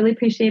I really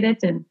appreciate it,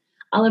 and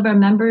all of our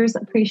members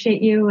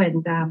appreciate you.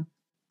 And like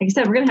I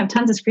said, we're going to have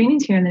tons of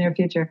screenings here in the near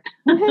future.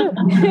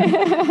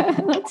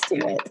 Let's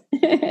do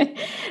it.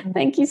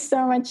 Thank you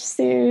so much,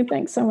 Sue.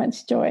 Thanks so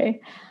much, Joy.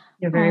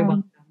 You're very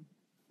welcome.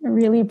 I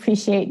really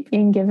appreciate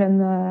being given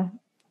the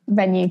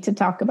venue to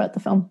talk about the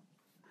film.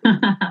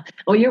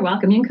 Oh, you're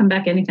welcome. You can come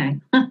back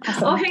anytime.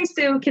 Awesome. Oh, hey,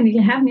 Sue, can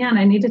you have me on?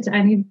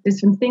 There's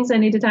some things I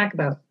need to talk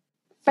about.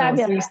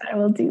 Fabulous. I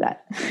will do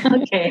that.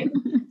 Okay.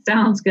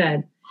 Sounds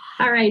good.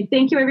 All right.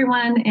 Thank you,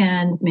 everyone.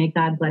 And may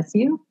God bless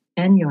you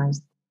and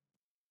yours.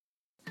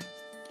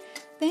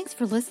 Thanks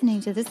for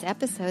listening to this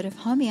episode of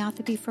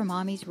Homeopathy for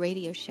Mommies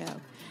radio show.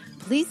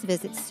 Please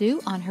visit Sue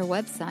on her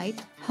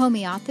website,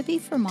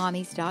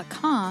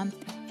 homeopathyformommies.com,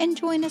 and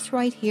join us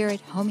right here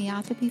at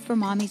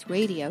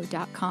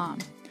homeopathyformommiesradio.com,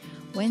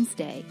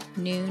 Wednesday,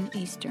 noon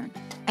Eastern.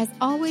 As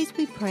always,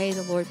 we pray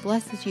the Lord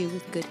blesses you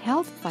with good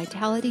health,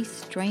 vitality,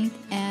 strength,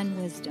 and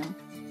wisdom.